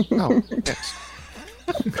 Oh, yes.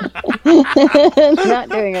 Not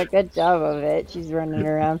doing a good job of it. She's running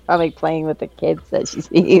around, probably playing with the kids that she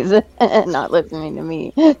sees, and not listening to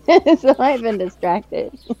me. So I've been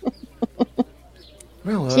distracted.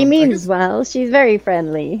 Well, She means well. She's very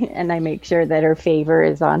friendly, and I make sure that her favor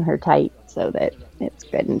is on her tight so that it's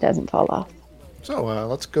good and doesn't fall off. So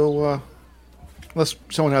let's go. Unless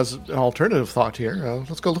someone has an alternative thought here,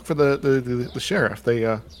 let's go look for the sheriff. They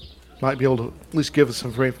might be able to at least give us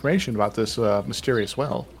some information about this mysterious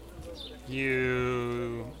well.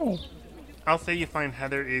 I'll say you find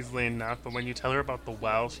Heather easily enough, but when you tell her about the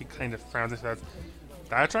well, she kind of frowns and says,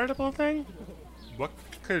 "That charitable thing?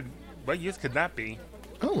 What use could that be?"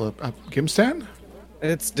 Oh, Gimstan?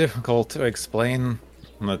 It's difficult to explain,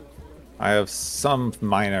 but I have some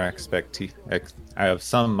minor expertise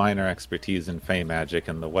in fey magic,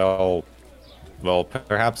 and the well,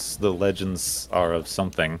 perhaps the legends are of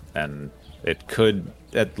something, and it could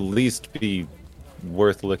at least be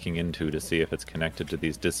worth looking into to see if it's connected to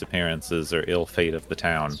these disappearances or ill fate of the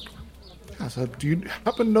town. Yeah, so do you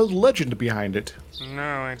happen to know the legend behind it?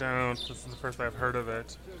 No, I don't. This is the first I've heard of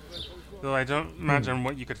it. Though I don't imagine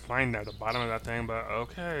what you could find at the bottom of that thing, but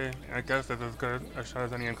okay. I guess that's as good a shot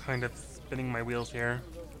as any. I'm kind of spinning my wheels here.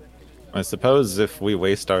 I suppose if we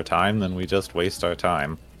waste our time, then we just waste our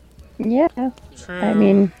time. Yeah. True. I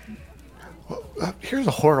mean, Here's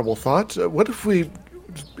a horrible thought. What if we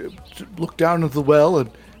look down into the well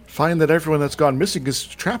and find that everyone that's gone missing is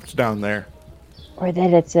trapped down there? or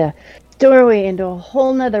that it's a doorway into a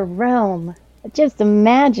whole nother realm. Just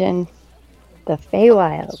imagine the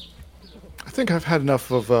Feywild. I think I've had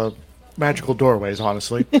enough of magical doorways,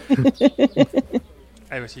 honestly.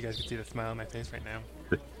 I wish you guys could see the smile on my face right now.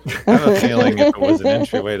 I have a feeling if it was an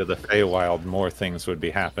entryway to the Feywild, more things would be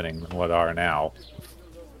happening than what are now.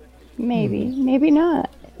 Maybe, maybe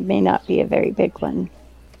not. It may not be a very big one.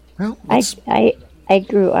 Well, I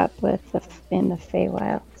grew up in the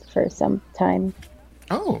Feywild for some time.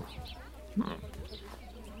 Oh,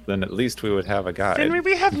 Then at least we would have a guide. Henry,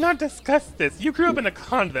 we have not discussed this. You grew up in a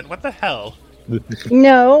convent. What the hell?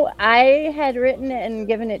 No, I had written it and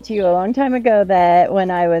given it to you a long time ago that when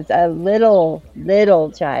I was a little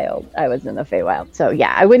child, I was in the Feywild. So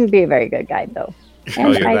yeah, I wouldn't be a very good guide though.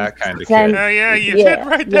 Oh, you're that kind of send- kid. Oh yeah, you Yeah, did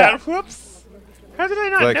write yeah. that. Whoops. How did I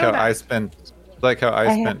not Like know how that? I spent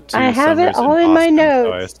two I have it summers all in in my Boston,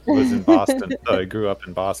 notes. So I was in Boston. So I grew up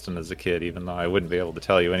in Boston as a kid, even though I wouldn't be able to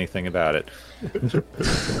tell you anything about it.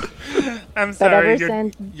 I'm But sorry. ever you're,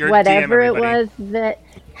 since you're whatever DM, it everybody. was that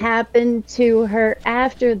happened to her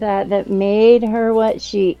after that made her what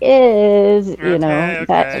she is, you know, Okay,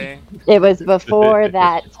 that okay. it was before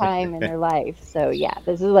that time in her life. So yeah,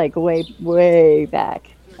 this is like way back.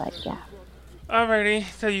 Like yeah. Alrighty,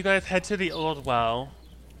 so you guys head to the old well.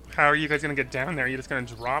 How are you guys gonna get down there? Are you just gonna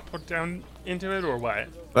drop down into it, or what?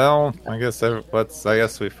 Well, I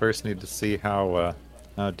guess we first need to see how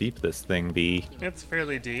deep this thing be. It's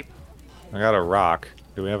fairly deep. I got a rock.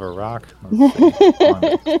 Do we have a rock? Let's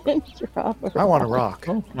see. Drop her. I want a rock.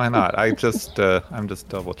 Why not? I'm just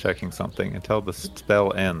double checking something until the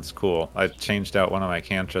spell ends. Cool. I changed out one of my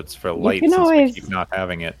cantrips for light can since always- we keep not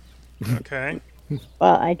having it. Okay.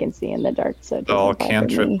 Well, I can see in the dark, so it So I'll doesn't bother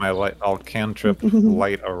cantrip me. my light. I'll cantrip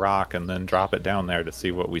light a rock and then drop it down there to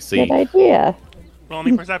see what we see. Good idea. Roll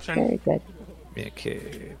me perception. Very good.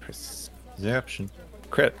 Okay, perception,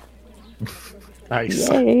 crit. Nice.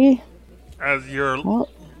 Yay. As your Well,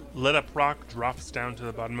 lit up rock drops down to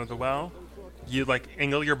the bottom of the well, you like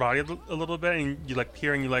angle your body a little bit, and you like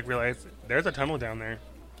peer, and you like realize there's a tunnel down there.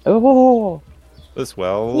 oh, This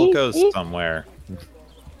well Eek, goes eek. somewhere.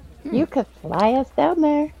 you could fly us down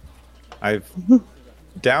there. I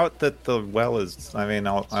doubt that the well is. I mean,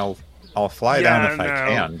 I'll fly down Yeah, if I no.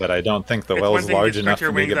 can, but I don't think the It's well one is thing you large stretch enough your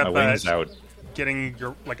for me to wings get my up, wings but- out. getting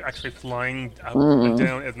your actually flying up and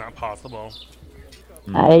down is not possible.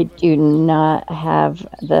 I do not have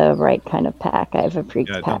the right kind of pack. I have a priest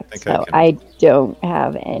Yeah, I pack, don't think so I can. I don't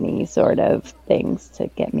have any sort of things to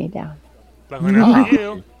get me down. Luckily enough for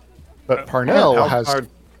you. But Parnell How far-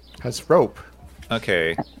 has rope.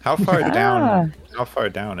 Okay, how far down? How far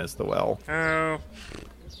down is the well? Oh,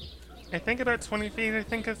 I think about 20 feet. I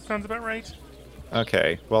think that sounds about right.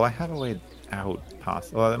 Okay, well I have a way out.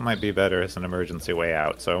 Well, that might be better as an emergency way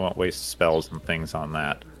out, so I won't waste spells and things on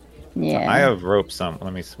that. Yeah. I have rope.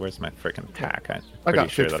 Let me. Where's my freaking pack? I'm I pretty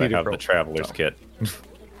got sure 50 that I feet of have the rope, traveler's so. kit.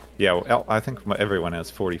 Yeah, well, I think everyone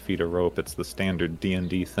has 40 feet of rope. It's the standard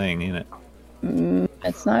D&D thing, ain't it?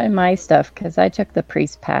 It's not in my stuff because I took the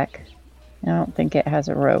priest pack. I don't think it has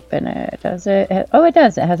a rope in it. Does it? Oh, it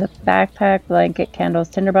does. It has a backpack, blanket, candles,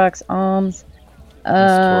 tinderbox, alms,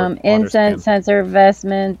 water incense, skin. censer,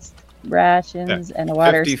 vestments, rations, and a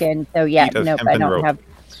water 50 skin. So yeah, feet of nope, I hempen don't rope. have.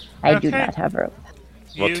 I do Okay. not have rope.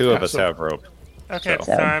 Well, You- two of us so- have rope. Okay,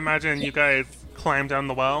 So- so I imagine you guys climb down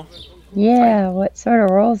the well. Yeah, what sort of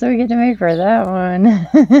rolls do we get to make for that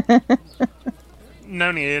one?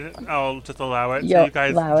 No need. I'll just allow it. So You'll you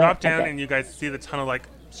guys allow it, drop down okay. and you guys see the tunnel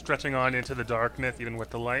stretching on into the darkness, even with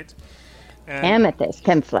the light. And, Amethyst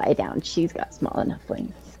can fly down. She's got small enough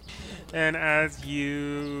wings. and as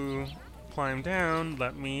you climb down,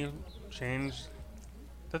 let me change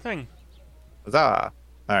the thing. Huzzah!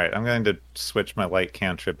 Alright, I'm going to switch my light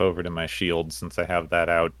cantrip over to my shield since I have that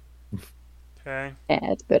out. Okay. Yeah,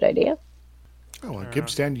 it's a good idea. Oh, and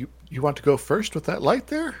Gibstan, you want to go first with that light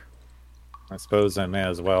there? I suppose I may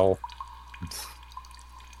as well.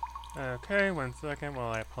 Okay, 1 second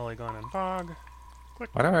while I polygon and bog. Click.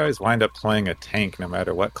 Why do I always wind up playing a tank no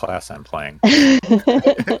matter what class I'm playing?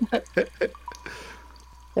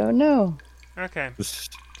 Don't know. Okay.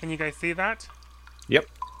 Can you guys see that? Yep.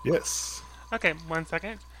 Yes. Okay, 1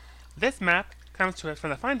 second. This map comes to us from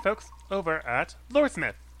the fine folks over at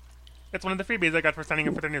Loresmith. It's one of the freebies I got for signing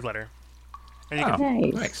up for their newsletter. And you Oh. can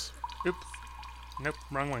Nice. Nice. Oops. Nope,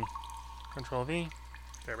 wrong one. Control V.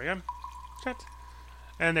 There we go. Shut.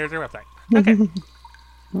 And there's their website. Okay,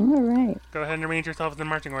 All right. go ahead and arrange yourselves in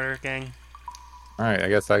marching order, gang. Alright, I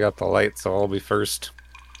guess I got the light, so I'll be first.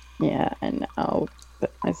 Yeah, and I'll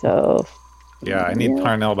put myself. Yeah, I need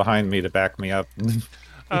Parnell behind me to back me up.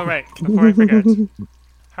 Oh, right, before I forget.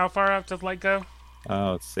 How far up does light go?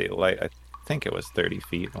 Let's see, light. I think it was 30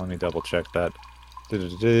 feet. Let me double check that.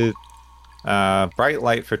 Du-du-du-du. Bright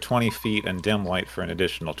light for 20 feet and dim light for an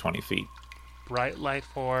additional 20 feet. Bright light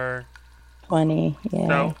for... 20. Yeah.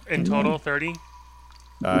 So, in total, 30?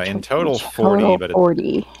 In total 40, Total but it's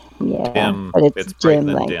 40. Yeah. dim. But It's bright dim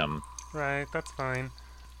than light. dim. Right, that's fine.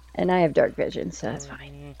 And I have dark vision, so that's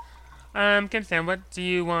fine. Gibstan, what do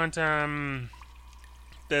you want,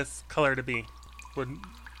 this color to be? Would...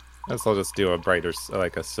 Guess I'll just do a brighter,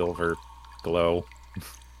 like a silver glow,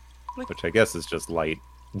 which I guess is just light.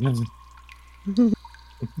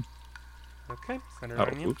 Okay, center Oh,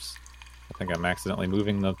 on you. oops! I think I'm accidentally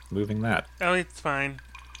moving that. Oh, it's fine.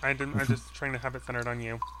 I'm just trying to have it centered on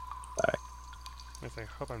you. Aye. Yes, I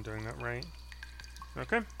hope I'm doing that right.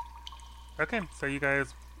 Okay. Okay, so you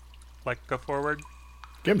guys, go forward.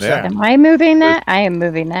 Gibstan. Yeah. Am I moving that? I am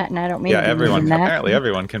moving that, and I don't mean Yeah, to be everyone. moving that. Apparently,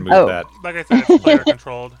 everyone can move Oh. that. Like I said, it's player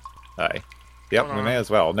controlled. Aye. Yep, Hold we on. may as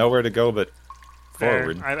well. Nowhere to go but There,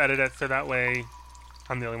 forward. I've edited it so that way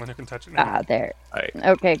I'm the only one who can touch it now. Ah, there. Aye.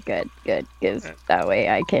 Okay, good. Because that way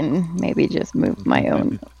I can maybe just move my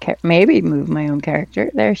own, maybe move my own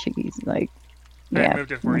character. There she's like, I yeah.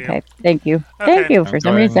 moved it for you. Okay, thank you. Okay. Thank you. I'm For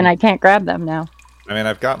some going- reason, I can't grab them now. I mean,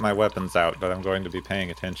 I've got my weapons out, but I'm going to be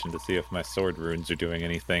paying attention to see if my sword runes are doing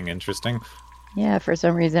anything interesting. Yeah, for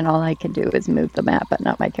some reason, all I can do is move the map, but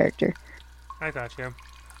not my character. I got you.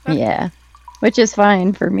 Yeah, which is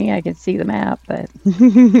fine for me. I can see the map, but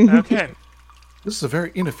Okay. This is a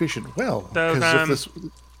very inefficient well. Those, 'cause if this,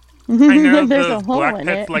 I know there's those a hole black in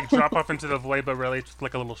pits it. drop off into the void, but really it's just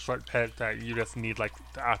like a little short pit that you just need to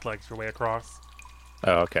athletics your way across.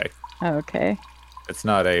 Oh, okay. Okay. It's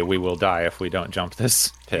not a we will die if we don't jump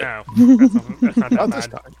this pit. No, that's not that not this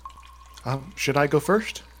bad. time. Should I go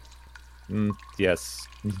first? Yes.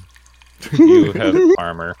 You have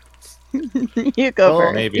armor. You go Oh,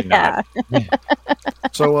 first. maybe yeah. not.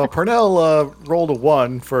 So Parnell rolled a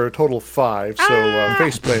 1 for a total of 5, so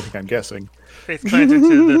face planting, I'm guessing. Face planted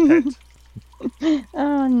to the pit.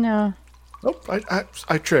 Oh no. Oh,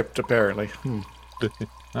 I tripped, apparently. All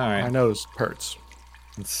My right. nose hurts.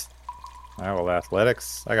 I will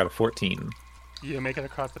athletics. I got a 14. You make it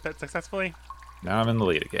across the pit successfully. Now I'm in the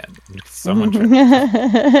lead again. Someone tripped.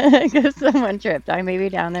 Because someone tripped. I may be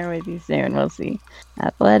down there with you soon. We'll see.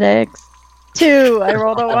 Athletics. 2. I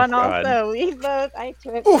rolled a 1 God. also. I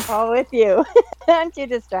trip and fall with you. I'm too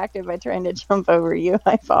distracted by trying to jump over you.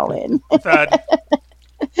 I fall in. Thud.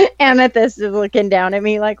 Amethyst is looking down at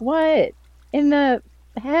me like, what in the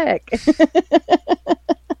heck?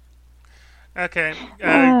 Okay.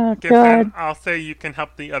 Oh, Gibson, God. I'll say you can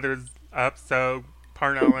help the others up. So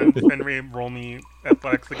Parnell and Fenry roll me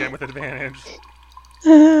athletics again with advantage.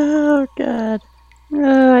 Oh, God.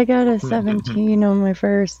 Oh, I got a 17 on my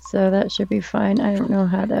first, so that should be fine. I don't know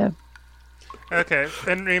how to. Okay,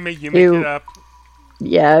 Fenry, may you make You- it up.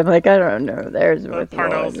 Yeah, I'm like, I don't know. There's with low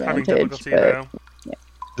Parnell's having advantage, difficulty but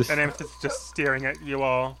though. And Amethyst is just staring at you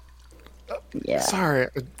all. yeah. Sorry,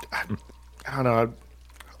 I don't know. I'm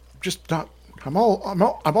just not. I'm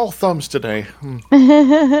all thumbs today.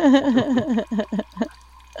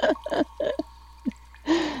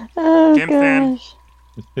 Oh, Gimson. gosh.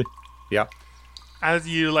 Yeah. As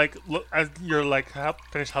you as you're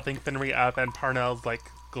finish helping Fenry up, and Parnell's like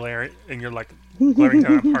glaring, and you're like glaring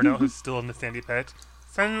down at Parnell, who's still in the sandy pit.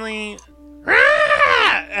 Suddenly,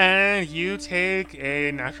 and you take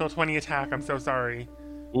a natural 20 attack. I'm so sorry.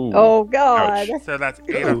 Ooh. Oh, God. Ouch. So that's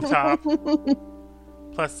 8 up top,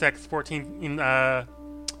 plus 6, 14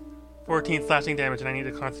 slashing damage, and I need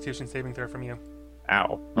a Constitution saving throw from you.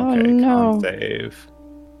 Ow. Oh, Okay, no. con save.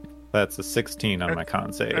 That's a 16 on my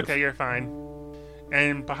con save. Okay, you're fine.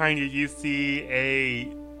 And behind you, you see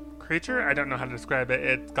a creature. I don't know how to describe it.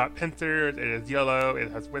 It's got pincers. It is yellow. It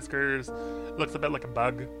has whiskers. It looks a bit like a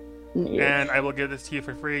bug. Yeah. And I will give this to you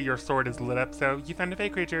for free. Your sword is lit up, so you found a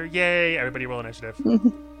fake creature. Yay! Everybody roll initiative.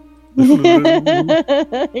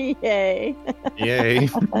 Yay. Yay.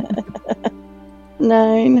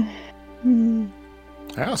 9.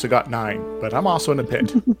 I also got 9, but I'm also in a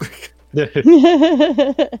pit.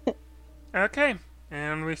 Okay,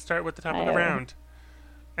 and we start with the top of the I, round.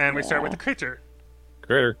 And we start with yeah. the creature.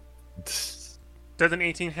 Critter. Does an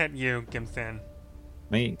 18 hit you, Gimstan?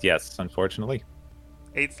 Me? Yes, unfortunately.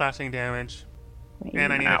 8 slashing damage.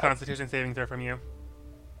 And I need Ow. a Constitution saving throw from you.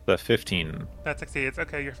 The 15. That succeeds.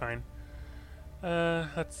 Okay, you're fine.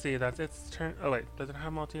 Let's see. That's its turn. Oh wait, does it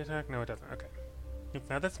have multi-attack? No, it doesn't. Okay. It's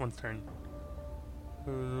now this one's turn.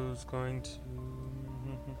 Who's going to?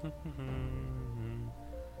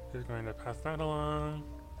 Who's going to pass that along?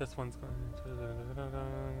 This one's going to.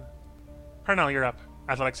 Parnell, you're up.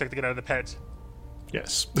 Athletics check to get out of the pit.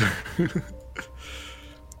 Yes.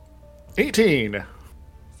 18.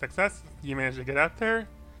 Success. You managed to get out there.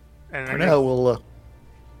 And For now, we'll.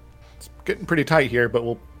 It's getting pretty tight here, but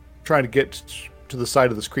we'll try to get to the side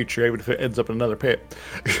of this creature, even if it ends up in another pit.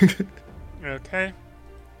 Okay.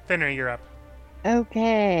 Fenrir, you're up.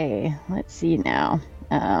 Okay, let's see now.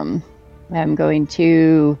 I'm going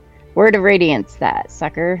to Word of Radiance that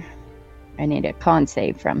sucker. I need a con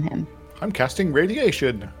save from him, I'm casting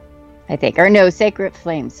radiation. I think. Or no, Sacred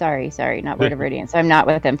Flame. Sorry, not Word of Radiance. I'm not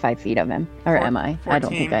within 5 feet of him. Or am I? I don't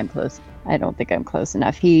 14. think I'm close. I don't think I'm close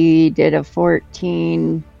enough. He did a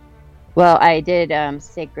 14. Well, I did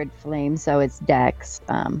Sacred Flame, so it's Dex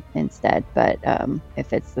instead. But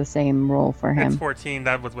if it's the same roll for It's him. 14.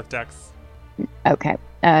 That was with Dex. Okay.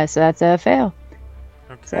 So that's a fail.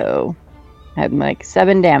 Okay. So I'm like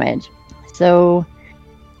 7 damage. So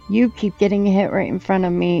you keep getting hit right in front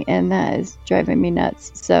of me, and that is driving me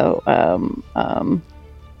nuts. So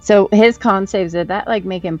so his con saves, did that like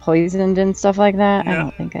make him poisoned and stuff like that? I No,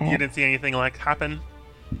 don't think I You had. didn't see anything like happen.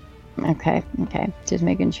 Okay, just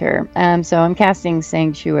making sure. So I'm casting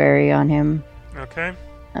Sanctuary on him Okay.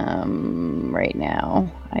 right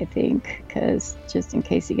now, I think, because just in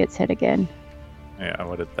case he gets hit again. Yeah,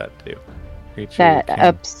 what did that do? Creature That can-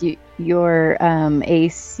 ups your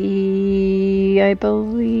AC, I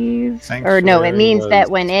believe. Or no, it Sanctuary means that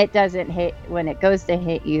was- when it doesn't hit, when it goes to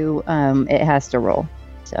hit you, it has to roll.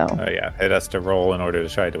 So, Oh yeah, it has to roll in order to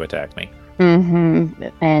try to attack me. and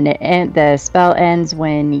the spell ends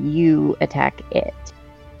when you attack it.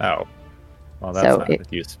 Oh. Well, that's So not it-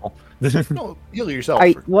 useful. No, heal yourself. Are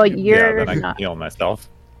you, well, yeah, you're then I can not. heal myself.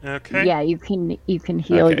 Okay. Yeah, you can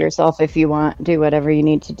heal Okay. yourself if you want. Do whatever you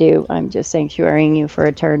need to do. I'm just sanctuarying you for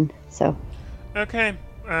a turn. So, Okay.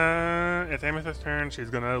 It's Amethyst's turn. She's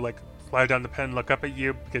gonna like fly down the pen, look up at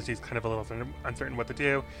you because she's kind of a little uncertain what to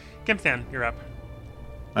do. Gimstan, you're up.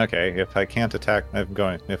 Okay, if I can't attack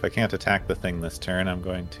the thing this turn, I'm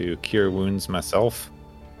going to cure wounds myself.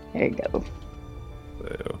 there you go.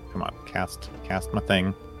 So, come on, cast my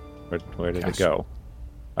thing. Where did Cast- it go?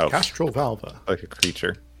 Oh, Castral Valva. like a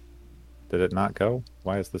creature. Did it not go?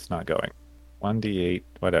 Why is this not going? 1d8,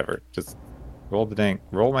 whatever. Just roll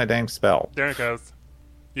my dang spell. There it goes.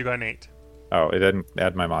 You got an 8. Oh, it didn't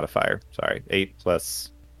add my modifier. Sorry. 8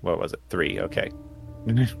 plus, what was it? 3, okay.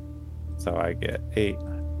 So I get 8.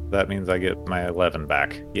 That means I get my 11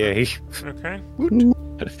 back. Yay. Okay.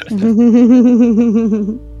 Perfect.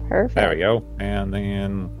 There we go. And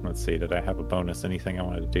then, let's see, did I have a bonus? Anything I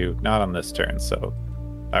wanted to do? Not on this turn, so...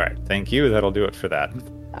 Alright, thank you. That'll do it for that.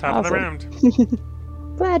 Top of the round.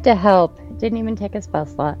 Glad to help. Didn't even take a spell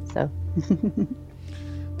slot, so.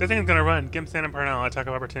 This thing's gonna run. Gimstan and Parnell, attack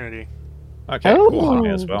of opportunity. Okay, cool. I may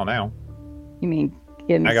as well now. You mean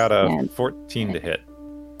I got a 14 to hit.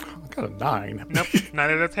 I got a 9. Nope,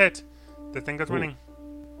 neither of those hit. This thing goes running.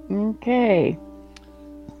 Okay.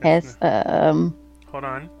 It's- Yes, Hold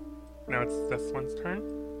on. Now it's this one's turn.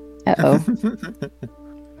 uh-oh. Now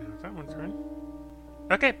it's that one's turn.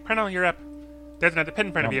 Okay, Parnell, you're up. There's another pit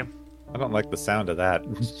in front of you. I don't like the sound of that.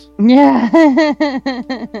 Yeah.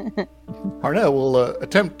 Parnell will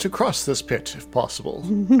attempt to cross this pit if possible.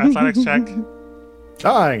 Athletics check.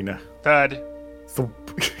 9. Thud.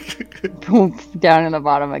 Boom, down in the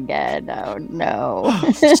bottom again. Oh, no.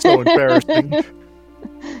 So embarrassing.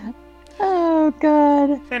 Oh,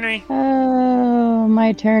 God. Henry. Oh,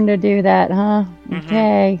 my turn to do that, huh? Mhm.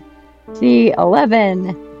 Okay. See,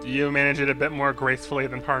 11. You manage it a bit more gracefully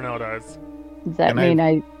than Parnell does. Does that Can I- mean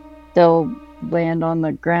I still land on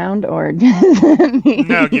the ground, or does that mean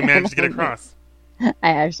No, you managed to get across. I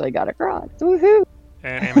actually got across. Woohoo!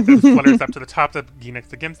 And Amethyst flutters up to the top to be next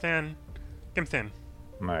to Gimstan. Gimstan,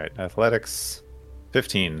 Alright, athletics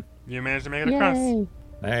 15. you managed to make it across. Yay!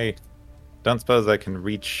 Hey, don't suppose I can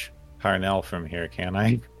reach Parnell from here, can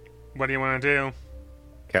I? What do you want to do?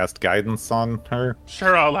 Cast guidance on her?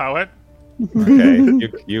 Sure, I'll allow it. Okay,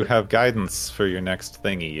 you have guidance for your next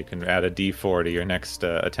thingy. You can add a d4 to your next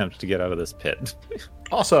attempt to get out of this pit.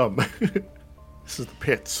 Awesome. This is the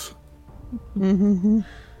pits. Mhm.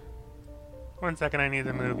 1 second, I need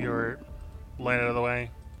to move your light out of the way.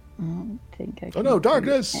 I don't think I can Oh no, see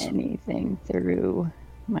darkness! anything through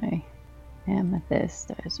my amethyst.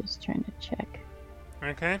 I was just trying to check.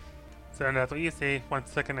 Okay. So that's what you see. 1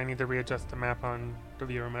 second, I need to readjust the map on the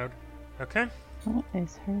viewer mode. Okay. What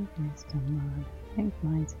is her wisdom mod? I think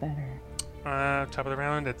mine's better. Top of the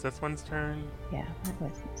round, it's this one's turn. Yeah, my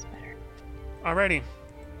wisdom's better. Alrighty.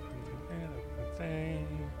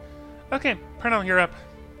 Okay, Parnell, you're up.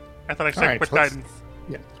 I thought I checked Alright, with let's- guidance.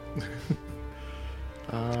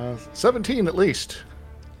 17 at least,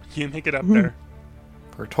 You make it up there.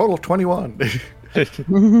 for a total of 21.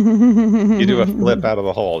 You do a flip out of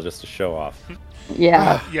the hole just to show off.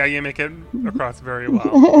 Yeah. Yeah, you make it across very well.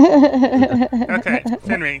 Okay,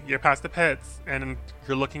 Finry, you're past the pits, and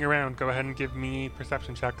you're looking around. Go ahead and give me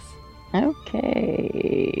perception checks.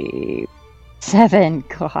 Okay. 7.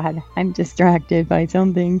 God, I'm distracted by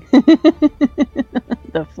something.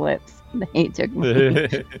 The flips. They took me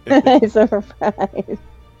by surprise.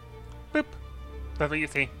 Boop. That's what you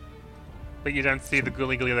see. But you don't see the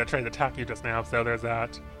ghoulie that tried to attack you just now, so there's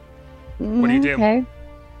that. What do you do? Okay.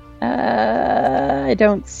 I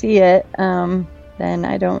don't see it. Then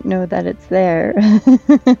I don't know that it's there.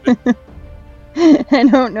 I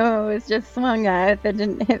don't know. It was just swung at if it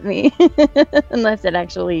didn't hit me, unless it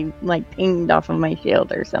actually like pinged off of my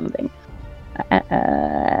shield or something.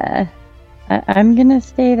 I'm gonna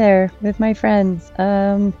stay there with my friends.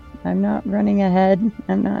 I'm not running ahead.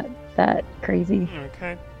 I'm not that crazy.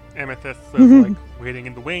 Okay. Amethyst is like waiting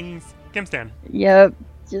in the wings. Gimstan. Yep,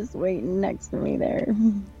 just waiting next to me there.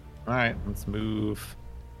 Alright, let's move,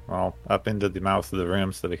 well, up into the mouth of the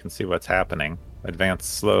room so that we can see what's happening. Advance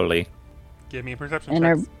slowly. Give me perception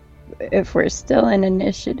And checks. if we're still in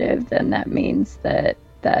initiative, then that means that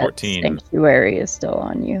 14. sanctuary is still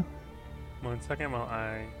on you. 1 second while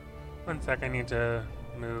I need to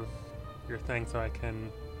move your thing so I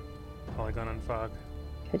can polygon and fog.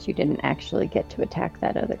 Because you didn't actually get to attack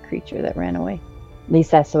that other creature that ran away. At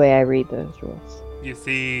least that's the way I read those rules. You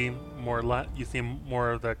see more you see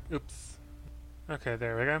more of the oops. Okay,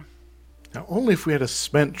 there we go. Now, only if we had a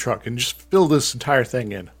cement truck and just fill this entire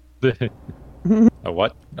thing in. A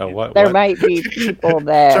what? A what? There what? might be people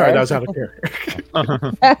there. Sorry, that was out of character.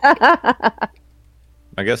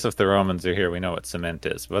 I guess if the Romans are here, we know what cement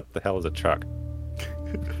is. What the hell is a truck?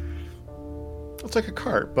 It's like a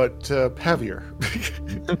cart, but heavier.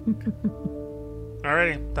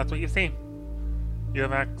 Alrighty, that's what you see. You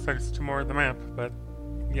have access to more of the map, but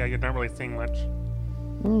yeah, you're not really seeing much.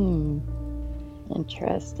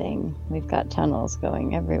 Interesting. We've got tunnels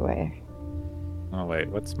going everywhere. Oh wait,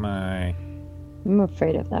 what's my... I'm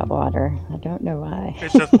afraid of that water. I don't know why.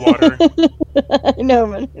 It's just water. I know,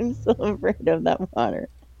 but I'm so afraid of that water.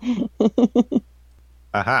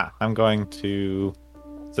 Aha! I'm going to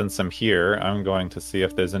since I'm here, I'm going to see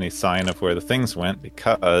if there's any sign of where the things went,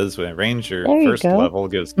 because when Ranger There you first go. level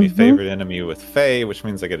gives me Mhm. favorite enemy with Fae, which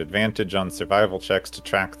means I get advantage on survival checks to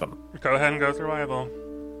track them. Go ahead and go survival.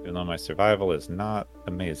 Even though my survival is not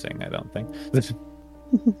amazing, I don't think.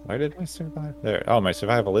 Why did I survive there? Oh, my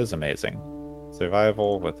survival is amazing.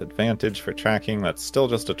 Survival with advantage for tracking, that's still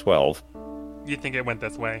just a 12. You think it went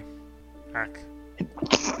this way? Hack.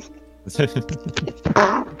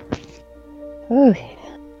 Ooh.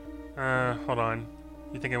 Hold on.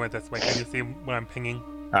 You think it went this way? Can you see what I'm pinging?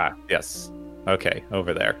 Ah, yes. Okay,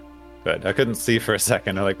 over there. Good. I couldn't see for a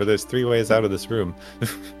second. I'm like, but there's 3 ways out of this room.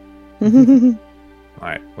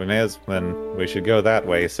 Alright, we should go that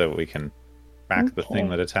way so we can track the thing Okay.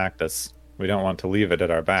 that attacked us. We don't want to leave it at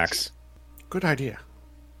our backs. Good idea.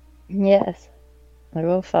 Yes, I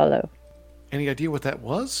will follow. Any idea what that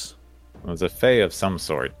was? It was a Fae of some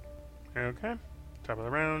sort. Okay. Top of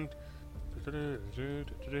the round.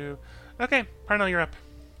 Okay, Parnell, you're up.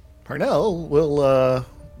 Parnell will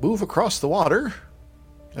move across the water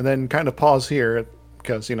and then kind of pause here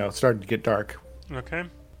because, it's starting to get dark. Okay.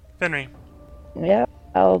 Fenry. Yep,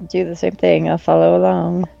 I'll do the same thing. I'll follow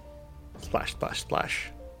along Splash, splash,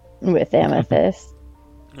 splash. with Amethyst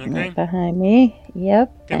Okay. right behind me.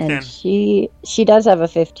 Yep, Good and then. she does have a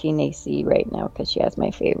 15 AC right now because she has my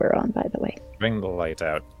favor on, by the way. Bring the light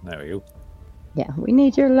out. There we go. Yeah, we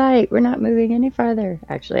need your light. We're not moving any farther.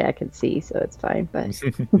 Actually, I can see, so it's fine. But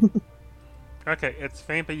Okay, it's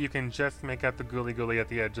faint, but you can just make out the ghoulie at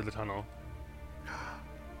the edge of the tunnel.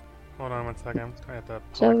 Hold on 1 second. I have to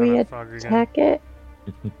shall pull we on Fogger again. attack it?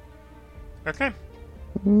 Okay.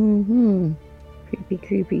 Mm-hmm.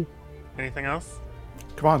 Creepy. Anything else?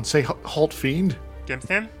 Come on, say halt, fiend.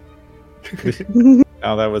 Gimstan?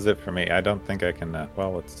 Oh, that was it for me. I don't think I can...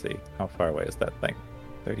 well, let's see. How far away is that thing?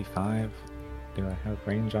 35? Do I have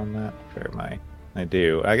range on that? Where am I? I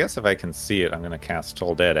do. I guess if I can see it, I'm going to cast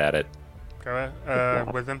Toll Dead at it. Go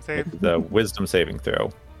ahead. Wisdom save? The wisdom saving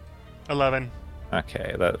throw. 11.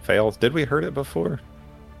 Okay, that fails. Did we hurt it before?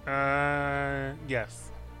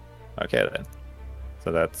 Yes. Okay, then.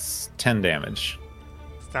 So that's 10 damage.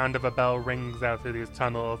 Sound of a bell rings out through these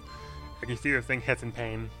tunnels. You can see this thing hits in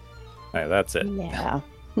pain. Alright, that's it. Yeah.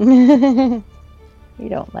 You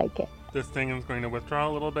don't like it. This thing is going to withdraw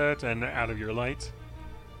a little bit and out of your light.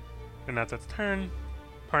 And that's its turn.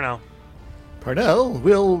 Parnell. Parnell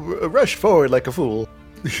will rush forward like a fool.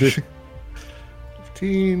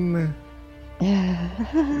 15.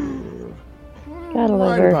 Gotta love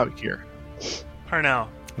right her. about here. Parnell.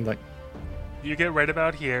 I'm like, You get right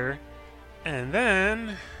about here. And then...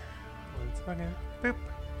 1 second. Boop.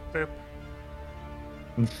 Boop.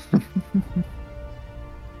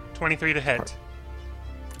 23 to hit.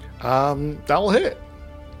 that'll hit.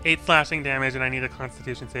 8 slashing damage, and I need a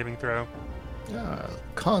Constitution saving throw.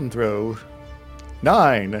 Con throw.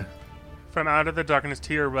 9. From out of the darkness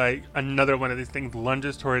to your right, another one of these things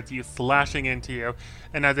lunges towards you, slashing into you.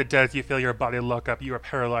 And as it does, you feel your body lock up. You are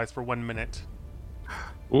paralyzed for 1 minute.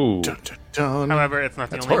 Ooh. Dun, dun, dun. However, it's not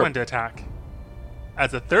the That's only horrible. one to attack.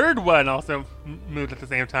 As a third one also moved at the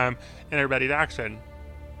same time and are ready to action.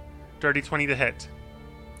 Dirty 20 to hit.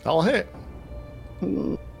 I'll hit.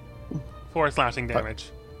 4 slashing damage.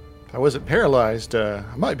 If I wasn't paralyzed, I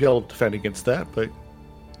might be able to defend against that, but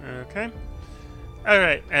Okay.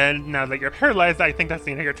 Alright, and now that you're paralyzed, I think that's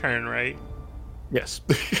the end of your turn, right? yes.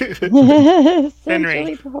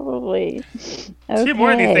 Essentially, probably. Okay. 2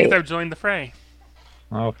 more of these things have joined the fray.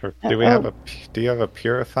 Oh, do you have a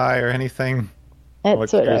purify or anything?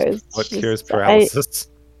 That's what I was. What cures just- paralysis?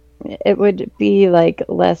 It would be like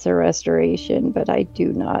lesser restoration, but I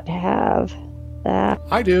do not have that.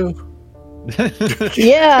 I do.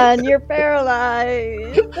 Yeah, and you're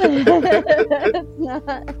paralyzed. That's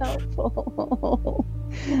not helpful.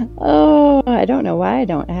 Oh, I don't know why I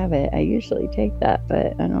don't have it. I usually take that,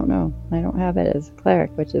 but I don't know. I don't have it as a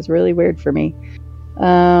cleric, which is really weird for me.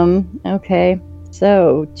 Okay.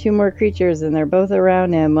 So, 2 more creatures, and they're both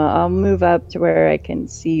around him. I'll move up to where I can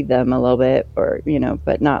see them a little bit, or,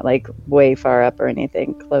 but not like way far up or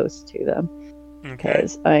anything, close to them. Okay.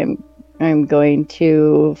 Because I'm going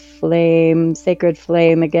to sacred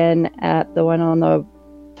flame again at the one on the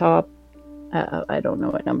top. I don't know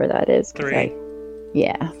what number that is. 3.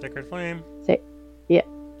 Yeah. Sacred Flame. Yeah.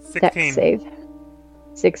 16. Dex save.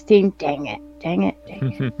 16. Dang it.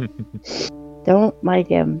 Don't like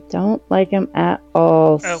him. Don't like him at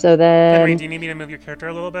all. Oh, So Henry, then, do you need me to move your character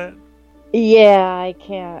a little bit? yeah, I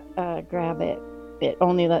can't grab it. It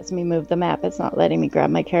only lets me move the map. It's not letting me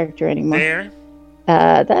grab my character anymore. There.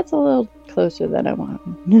 That's a little closer than I want.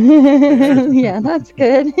 Yeah, that's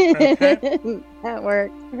good. Okay. That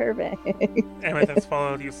works. Perfect. Amethyst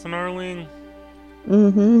followed you, snarling.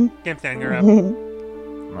 Mm-hmm. Gimstan, you're up.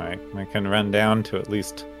 Right. I can run down to at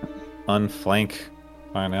least unflank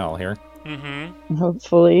Parnell here. Mm-hmm.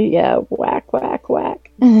 Hopefully, yeah. Whack, whack,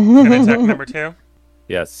 whack. And attack number 2.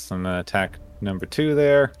 Yes, I'm gonna attack number 2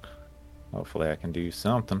 there. Hopefully I can do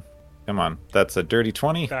something. Come on. That's a dirty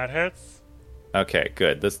 20. That hits. Okay,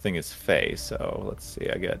 good. This thing is Fey, so let's see.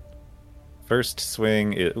 I get first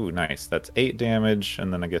swing. Ooh, nice. That's 8 damage,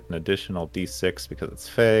 and then I get an additional d6 because it's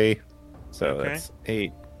Fey. So Okay. that's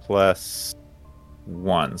 8 plus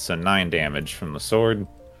 1, so 9 damage from the sword.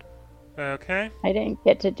 Okay. I didn't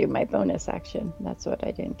get to do my bonus action. That's what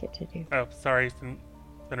I didn't get to do. Oh, sorry,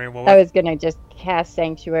 Fenrir. What I was was gonna just cast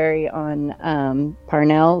Sanctuary on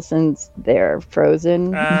Parnell since they're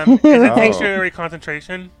frozen. Is it Oh. sanctuary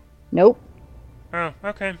concentration? Nope, Oh,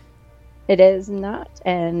 okay. it is not.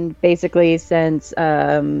 And basically, since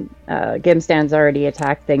Gimstan's already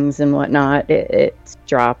attacked things and whatnot, it's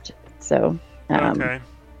dropped. So Okay.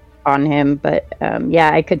 on him, but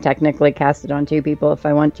yeah, I could technically cast it on 2 people if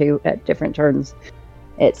I want to at different turns.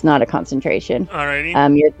 It's not a concentration.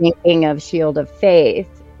 Alrighty. You're thinking of Shield of Faith,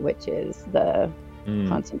 which is the Mm.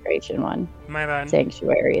 concentration one. My bad.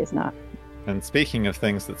 Sanctuary is not. And speaking of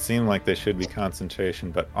things that seem like they should be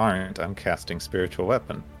concentration but aren't, I'm casting Spiritual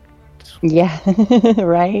Weapon. Yeah,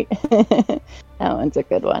 right. That one's a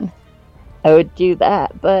good one. I would do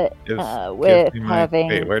that, but Give with me my... having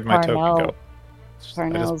Wait, where'd my token Parnell, go? I just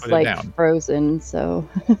Parnell's put it like down. frozen, so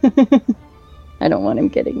I don't want him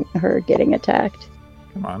getting attacked.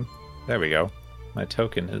 Come on. There we go. My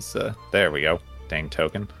token is... there we go. Dang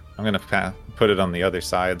token. I'm going to put it on the other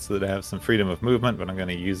side so that I have some freedom of movement, but I'm going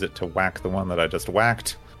to use it to whack the one that I just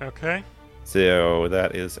whacked. Okay. So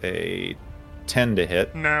that is a 10 to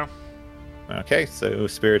hit. No. Okay, so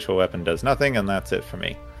Spiritual Weapon does nothing, and that's it for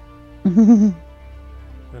me. Da-da-da.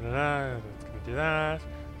 It's gonna do that.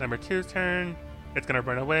 Number 2's turn. It's gonna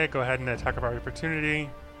run away. Go ahead and attack of opportunity.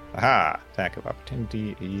 Aha! Attack of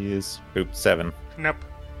opportunity is... Oops, 7. Nope.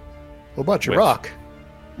 What about your Which- rock?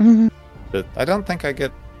 But I don't think I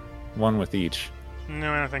get one with each.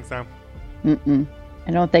 No, I don't think so. Mm-mm.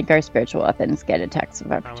 I don't think our spiritual weapons get attacks of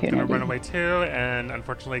That one's gonna opportunity. run away too, and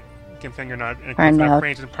unfortunately, Gimstan, you're not in close Parnell enough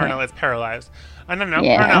range, and Parnell is paralyzed. No,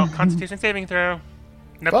 Yeah. Parnell, Constitution saving throw.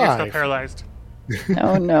 Nope, you're still 5. paralyzed.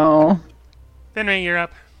 Oh no. Fenrir, you're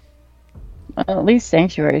up. Well, at least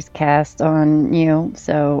Sanctuary's cast on you,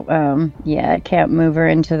 so yeah, I can't move her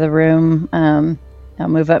into the room. I'll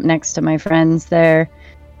move up next to my friends there,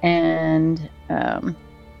 and I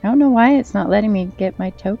don't know why it's not letting me get my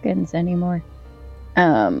tokens anymore.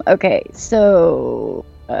 Okay, so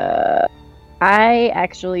I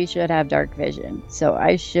actually should have dark vision, so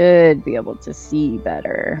I should be able to see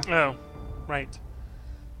better. Oh, right.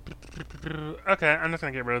 Okay, I'm just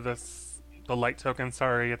gonna get rid of the light token.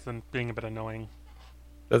 Sorry, it's being a bit annoying.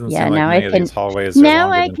 Doesn't Yeah, seem like now many I of can- these hallways are Now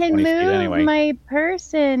longer I than can 20 feet move anyway. my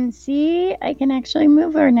person. See, I can actually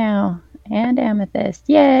move her now, and Amethyst.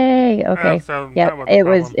 Yay! Oh, Okay. so Yep. that was the It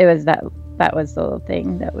was. problem. It was that was the little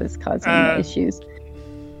thing that was causing the Uh, issues.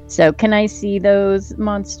 So can I see those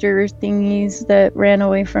monster thingies that ran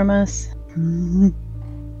away from us? No,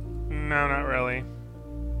 not really.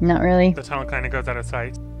 Not really. The tunnel kind of goes out of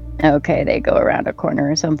sight. Okay, they go around a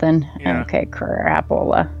corner or something. Yeah. Okay,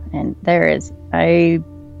 crapola. And there's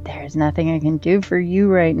nothing I can do for you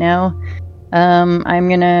right now. I'm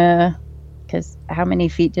gonna, because how many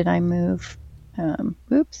feet did I move?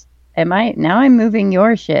 Oops. Now I'm moving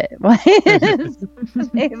your shit. Why is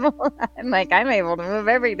I'm able to move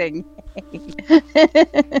everything.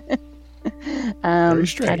 Very I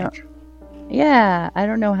strange.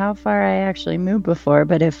 don't know how far I actually moved before,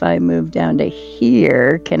 but if I move down to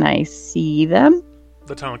here, can I see them?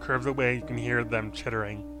 The tunnel curves away. You can hear them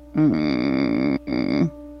chittering.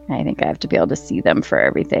 I think I have to be able to see them for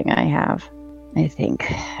everything I have. I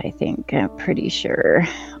think I'm pretty sure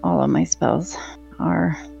all of my spells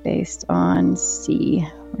are based on see,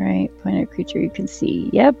 right? Point at creature you can see.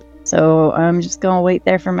 Yep. So I'm just gonna wait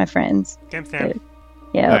there for my friends. Gimstan.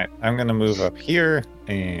 Yeah. Alright, I'm going to move up here,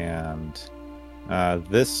 and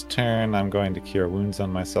this turn I'm going to cure wounds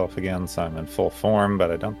on myself again, so I'm in full form,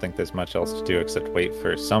 but I don't think there's much else to do except wait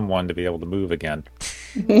for someone to be able to move again.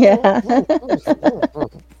 Yeah.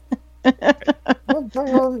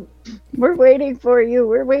 We're waiting for you.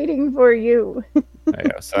 We're waiting for you. There you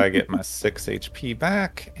go. So I get my 6 HP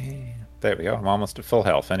back, and there we go. I'm almost at full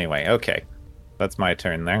health anyway. Okay, that's my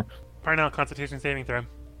turn there. Parnell, Constitution saving throw.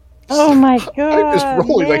 Oh my god! I'm just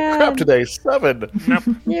rolling like crap man. today. 7. Nope.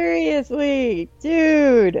 Seriously,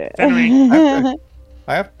 dude. Henry.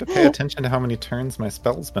 I have to pay attention to how many turns my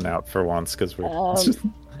spell's been out for once, because we're...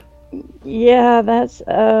 Yeah, that's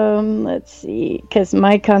let's see, because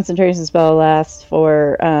my concentration spell lasts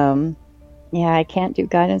for yeah, I can't do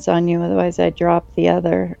guidance on you, otherwise I drop the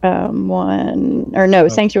other one. Or no,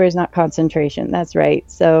 sanctuary is not concentration. That's right.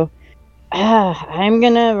 So I'm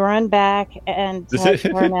gonna run back and touch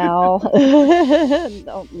Parnell.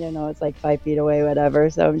 It's like 5 feet away, whatever.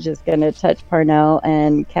 So I'm just gonna touch Parnell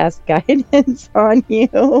and cast guidance on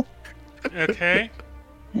you. Okay.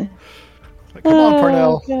 Like, come on,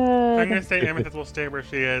 Parnell. I'm gonna say Amethyst will stay where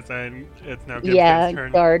she is, and it's now Gibson's Yeah,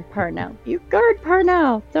 turn. guard Parnell. You guard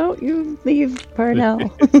Parnell. Don't you leave Parnell.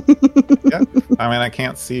 Yeah. I mean, I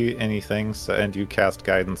can't see anything, and you cast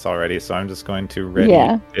guidance already, so I'm just going to ready.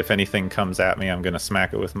 Yeah. If anything comes at me, I'm going to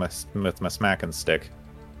smack it with my smacking stick.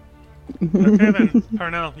 Okay then,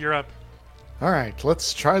 Parnell, you're up. All right,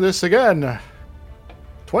 let's try this again.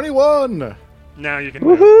 21. Now you can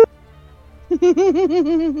move.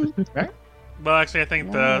 Woohoo! Well, actually, I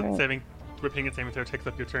think the Alright. repeating and saving throw takes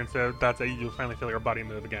up your turn, so that's you'll finally feel your body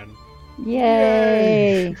move again.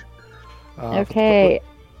 Yay! Okay,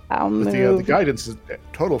 I'll With the move. guidance is a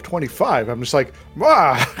total of 25. I'm just like,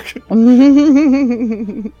 ah!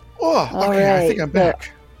 All Oh, okay, I think right, I'm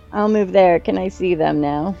back. I'll move there. Can I see them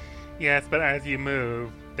now? Yes, but as you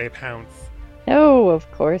move, they pounce. Oh, of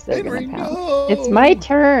course they're Henry, gonna pounce. no! It's my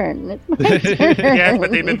turn. It's my turn. Yes,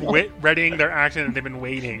 but they've been readying their action and they've been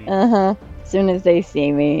waiting. As soon as they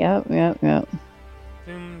see me. Yep. Zoom,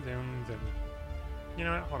 zoom, zoom. You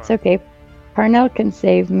know what? Hold on. It's okay. Parnell can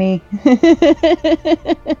save me. If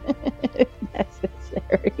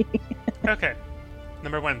necessary. Okay.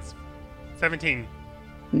 Number 1's 17.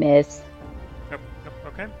 Miss. Nope, nope,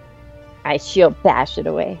 okay. I shield bash it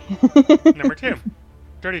away. Number 2.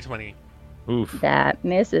 Dirty 20. Oof. That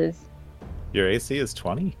misses. Your AC is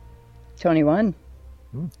 20? 21.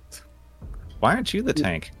 Why aren't you the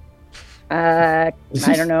tank? I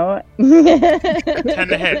don't know. 10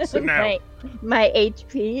 to hit now. My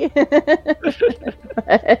HP.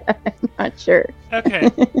 I'm not sure. Okay.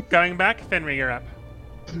 Going back, Fenrir, you're up.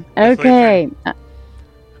 Okay.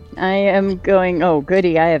 I am going. Oh,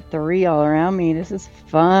 goody. I have 3 all around me. This is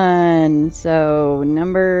fun. So,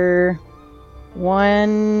 number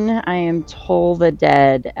 1, I am Toll the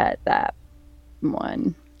Dead at that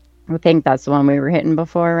one. I think that's the one we were hitting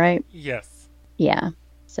before, right? Yes. Yeah.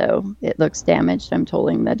 So it looks damaged. I'm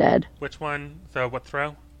tolling the dead. Which one? So what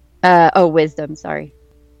throw? Wisdom, sorry.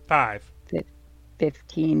 5.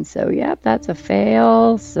 15. So, yep, that's a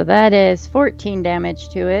fail. So that is 14 damage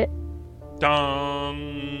to it.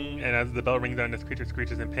 Dong! And as the bell rings out and this creature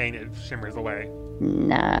screeches in pain, it shimmers away.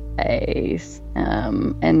 Nice.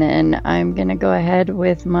 And then I'm going to go ahead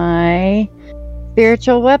with my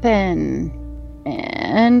spiritual weapon.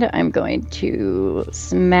 And I'm going to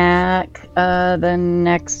smack the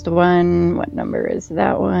next one. What number is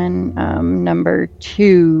that one? Number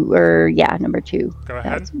 2. Number 2. Go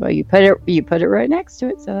ahead. Well, you put it right next to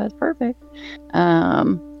it, so that's perfect.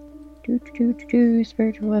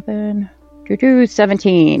 Spiritual weapon.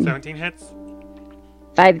 17. 17 hits.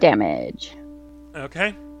 5 damage.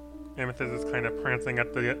 Okay. Amethyst is kind of prancing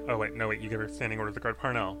at the... Oh, wait. No, wait. You give her standing orders to guard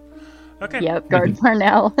Parnell. Okay. Yep, guard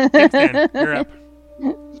Parnell. Gibson, you're up.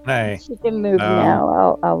 Hey, She can move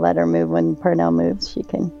now. I'll let her move when Parnell moves. She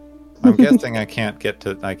can. I'm guessing I can't get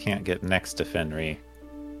next to Fenrir.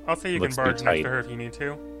 I'll say you Looks can too barge next tight. to her if you need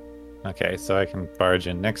to. Okay, so I can barge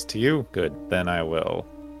in next to you. Good, then I will.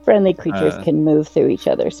 Friendly creatures can move through each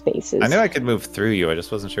other's spaces. I knew I could move through you. I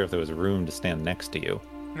just wasn't sure if there was room to stand next to you.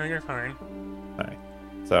 No, you're fine. Alright.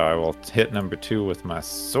 So I will hit number 2 with my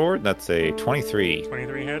sword. That's a 23.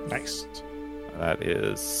 23 hits. Nice. That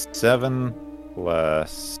is 7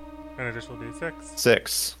 plus An additional d6.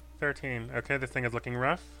 6. 13. Okay, this thing is looking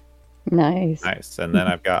rough. Nice. Nice. And then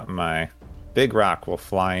I've got my big rock will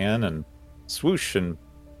fly in and swoosh and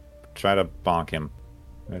try to bonk him.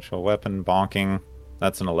 Ritual weapon bonking.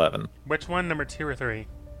 That's an 11. Which one? Number 2 or 3?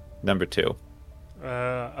 Number 2.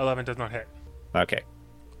 11 does not hit. Okay.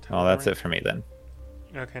 Well, that's it for me then.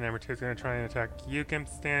 Okay, number 2 is going to try and attack you,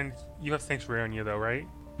 Gimpstan. You have Sanctuary on you, though, right?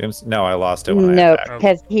 No, I lost it when I No, attacked.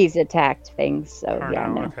 because he's attacked things. So Or yeah,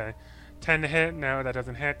 no. Okay. 10 to hit. No, that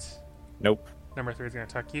doesn't hit. Nope. Number 3 is going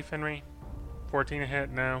to attack you, Fenrir. 14 to hit.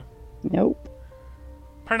 No. Nope.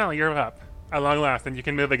 Parnell, you're up. At long last, and you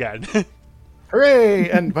can move again. Hooray!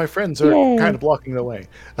 And my friends are Yay. kind of blocking the way.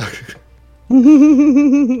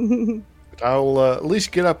 I'll at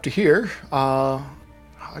least get up to here. I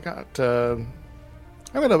got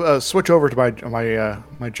I'm going to switch over to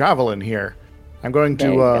my javelin here. I'm going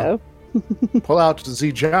There you to go. pull out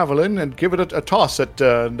the javelin and give it a toss at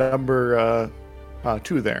number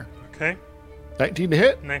 2 there. Okay. 19 to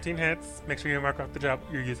hit. 19 hits. Make sure you mark off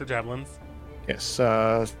your use of javelins. Yes,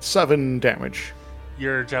 7 damage.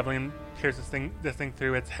 Your javelin pierces this thing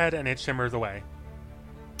through its head, and it shimmers away.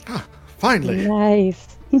 Finally.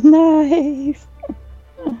 Nice. Nice.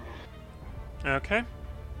 Okay.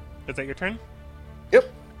 Is that your turn?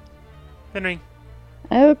 Yep. Henry.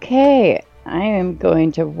 Okay. I am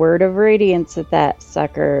going to Word of Radiance at that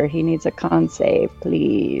sucker. He needs a con save,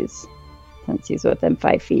 please. Since he's within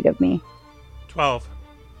 5 feet of me. 12.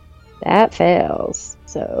 That fails.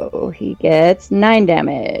 So he gets 9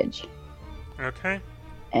 damage. Okay.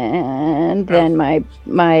 And then my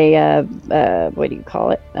what do you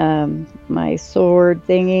call it? My sword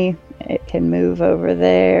thingy. It can move over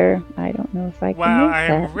there. I don't know if I can Wow, move I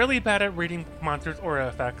that. am really bad at reading monsters' aura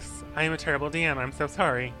effects. I am a terrible DM. I'm so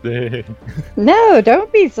sorry. No,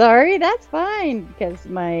 don't be sorry. That's fine because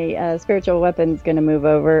my spiritual weapon's gonna move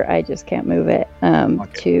over. I just can't move it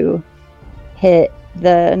to hit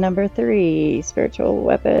the number 3 spiritual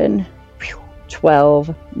weapon.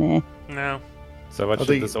 12. Meh. No. So what Oh,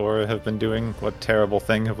 should the- this aura have been doing? What terrible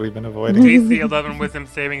thing have we been avoiding? DC 11 Wisdom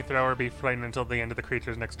saving throw or be frightened until the end of the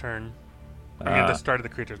creature's next turn. I mean, the start of the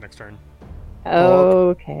creature's next turn.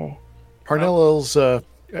 Okay. Parnell's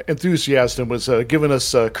enthusiasm was giving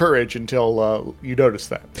us courage until you noticed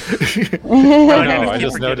that. Well, No, I keep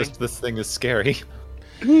just forgetting. noticed this thing is scary.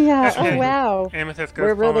 Yeah. Okay. Oh wow. Amethyst We're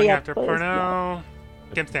goes really following up after close Parnell.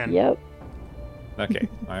 Gimstan. Yep. Okay,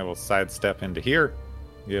 I will sidestep into here.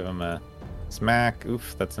 Give him a smack.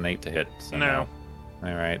 Oof, that's an 8 to hit. So No.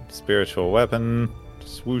 All right, spiritual weapon.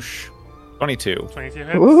 Swoosh. 22 22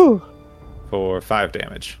 hits. Ooh. for 5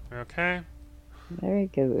 damage. Okay. Very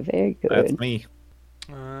good. Very good. That's me.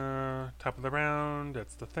 Top of the round.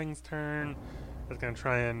 It's the thing's turn. It's going to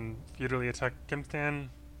try and futilely attack Gimstan.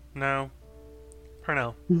 No.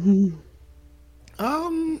 Parnell.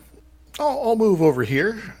 I'll move over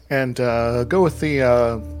here and go with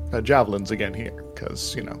the javelins again here,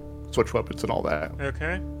 because, switch weapons and all that.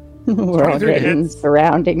 Okay. We're all 23 getting hits.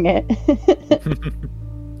 surrounding it.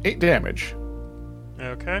 8 damage.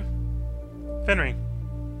 Okay. Fenry.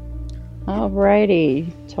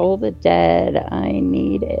 Alrighty. Toll the Dead. I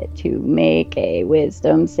need it to make a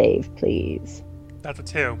wisdom save, please. That's a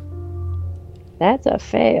 2. That's a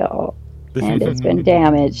fail. And it's been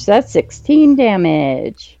damaged. That's 16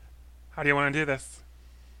 damage. How do you want to do this?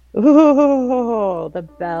 Ooh, the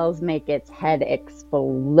bells make its head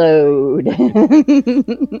explode.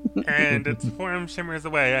 And its form shimmers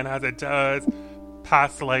away, and as it does,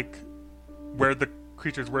 past where the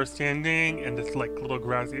creatures were standing, and this little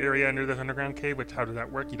grassy area under this underground cave. Which, how does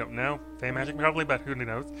that work? You don't know. Fey magic probably, but who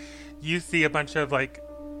knows? You see a bunch of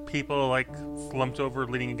people slumped over,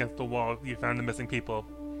 leaning against the wall. You found the missing people,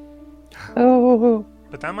 Oh,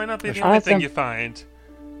 but that might not be the only thing Awesome. you find.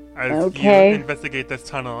 As Okay. you investigate this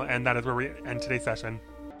tunnel, and that is where we end today's session.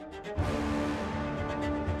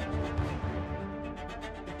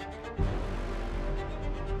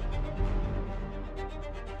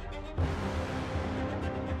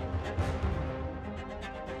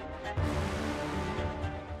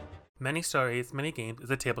 Many Stories, Many Games is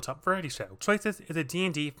a tabletop variety show. Choices is a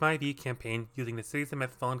D&D 5e campaign using the Cities of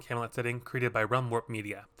Mythfall and Camelot setting created by Realm Warp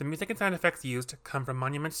Media. The music and sound effects used come from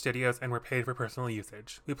Monument Studios and were paid for personal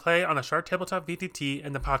usage. We play on a Shark Tabletop VTT,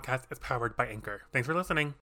 and the podcast is powered by Anchor. Thanks for listening.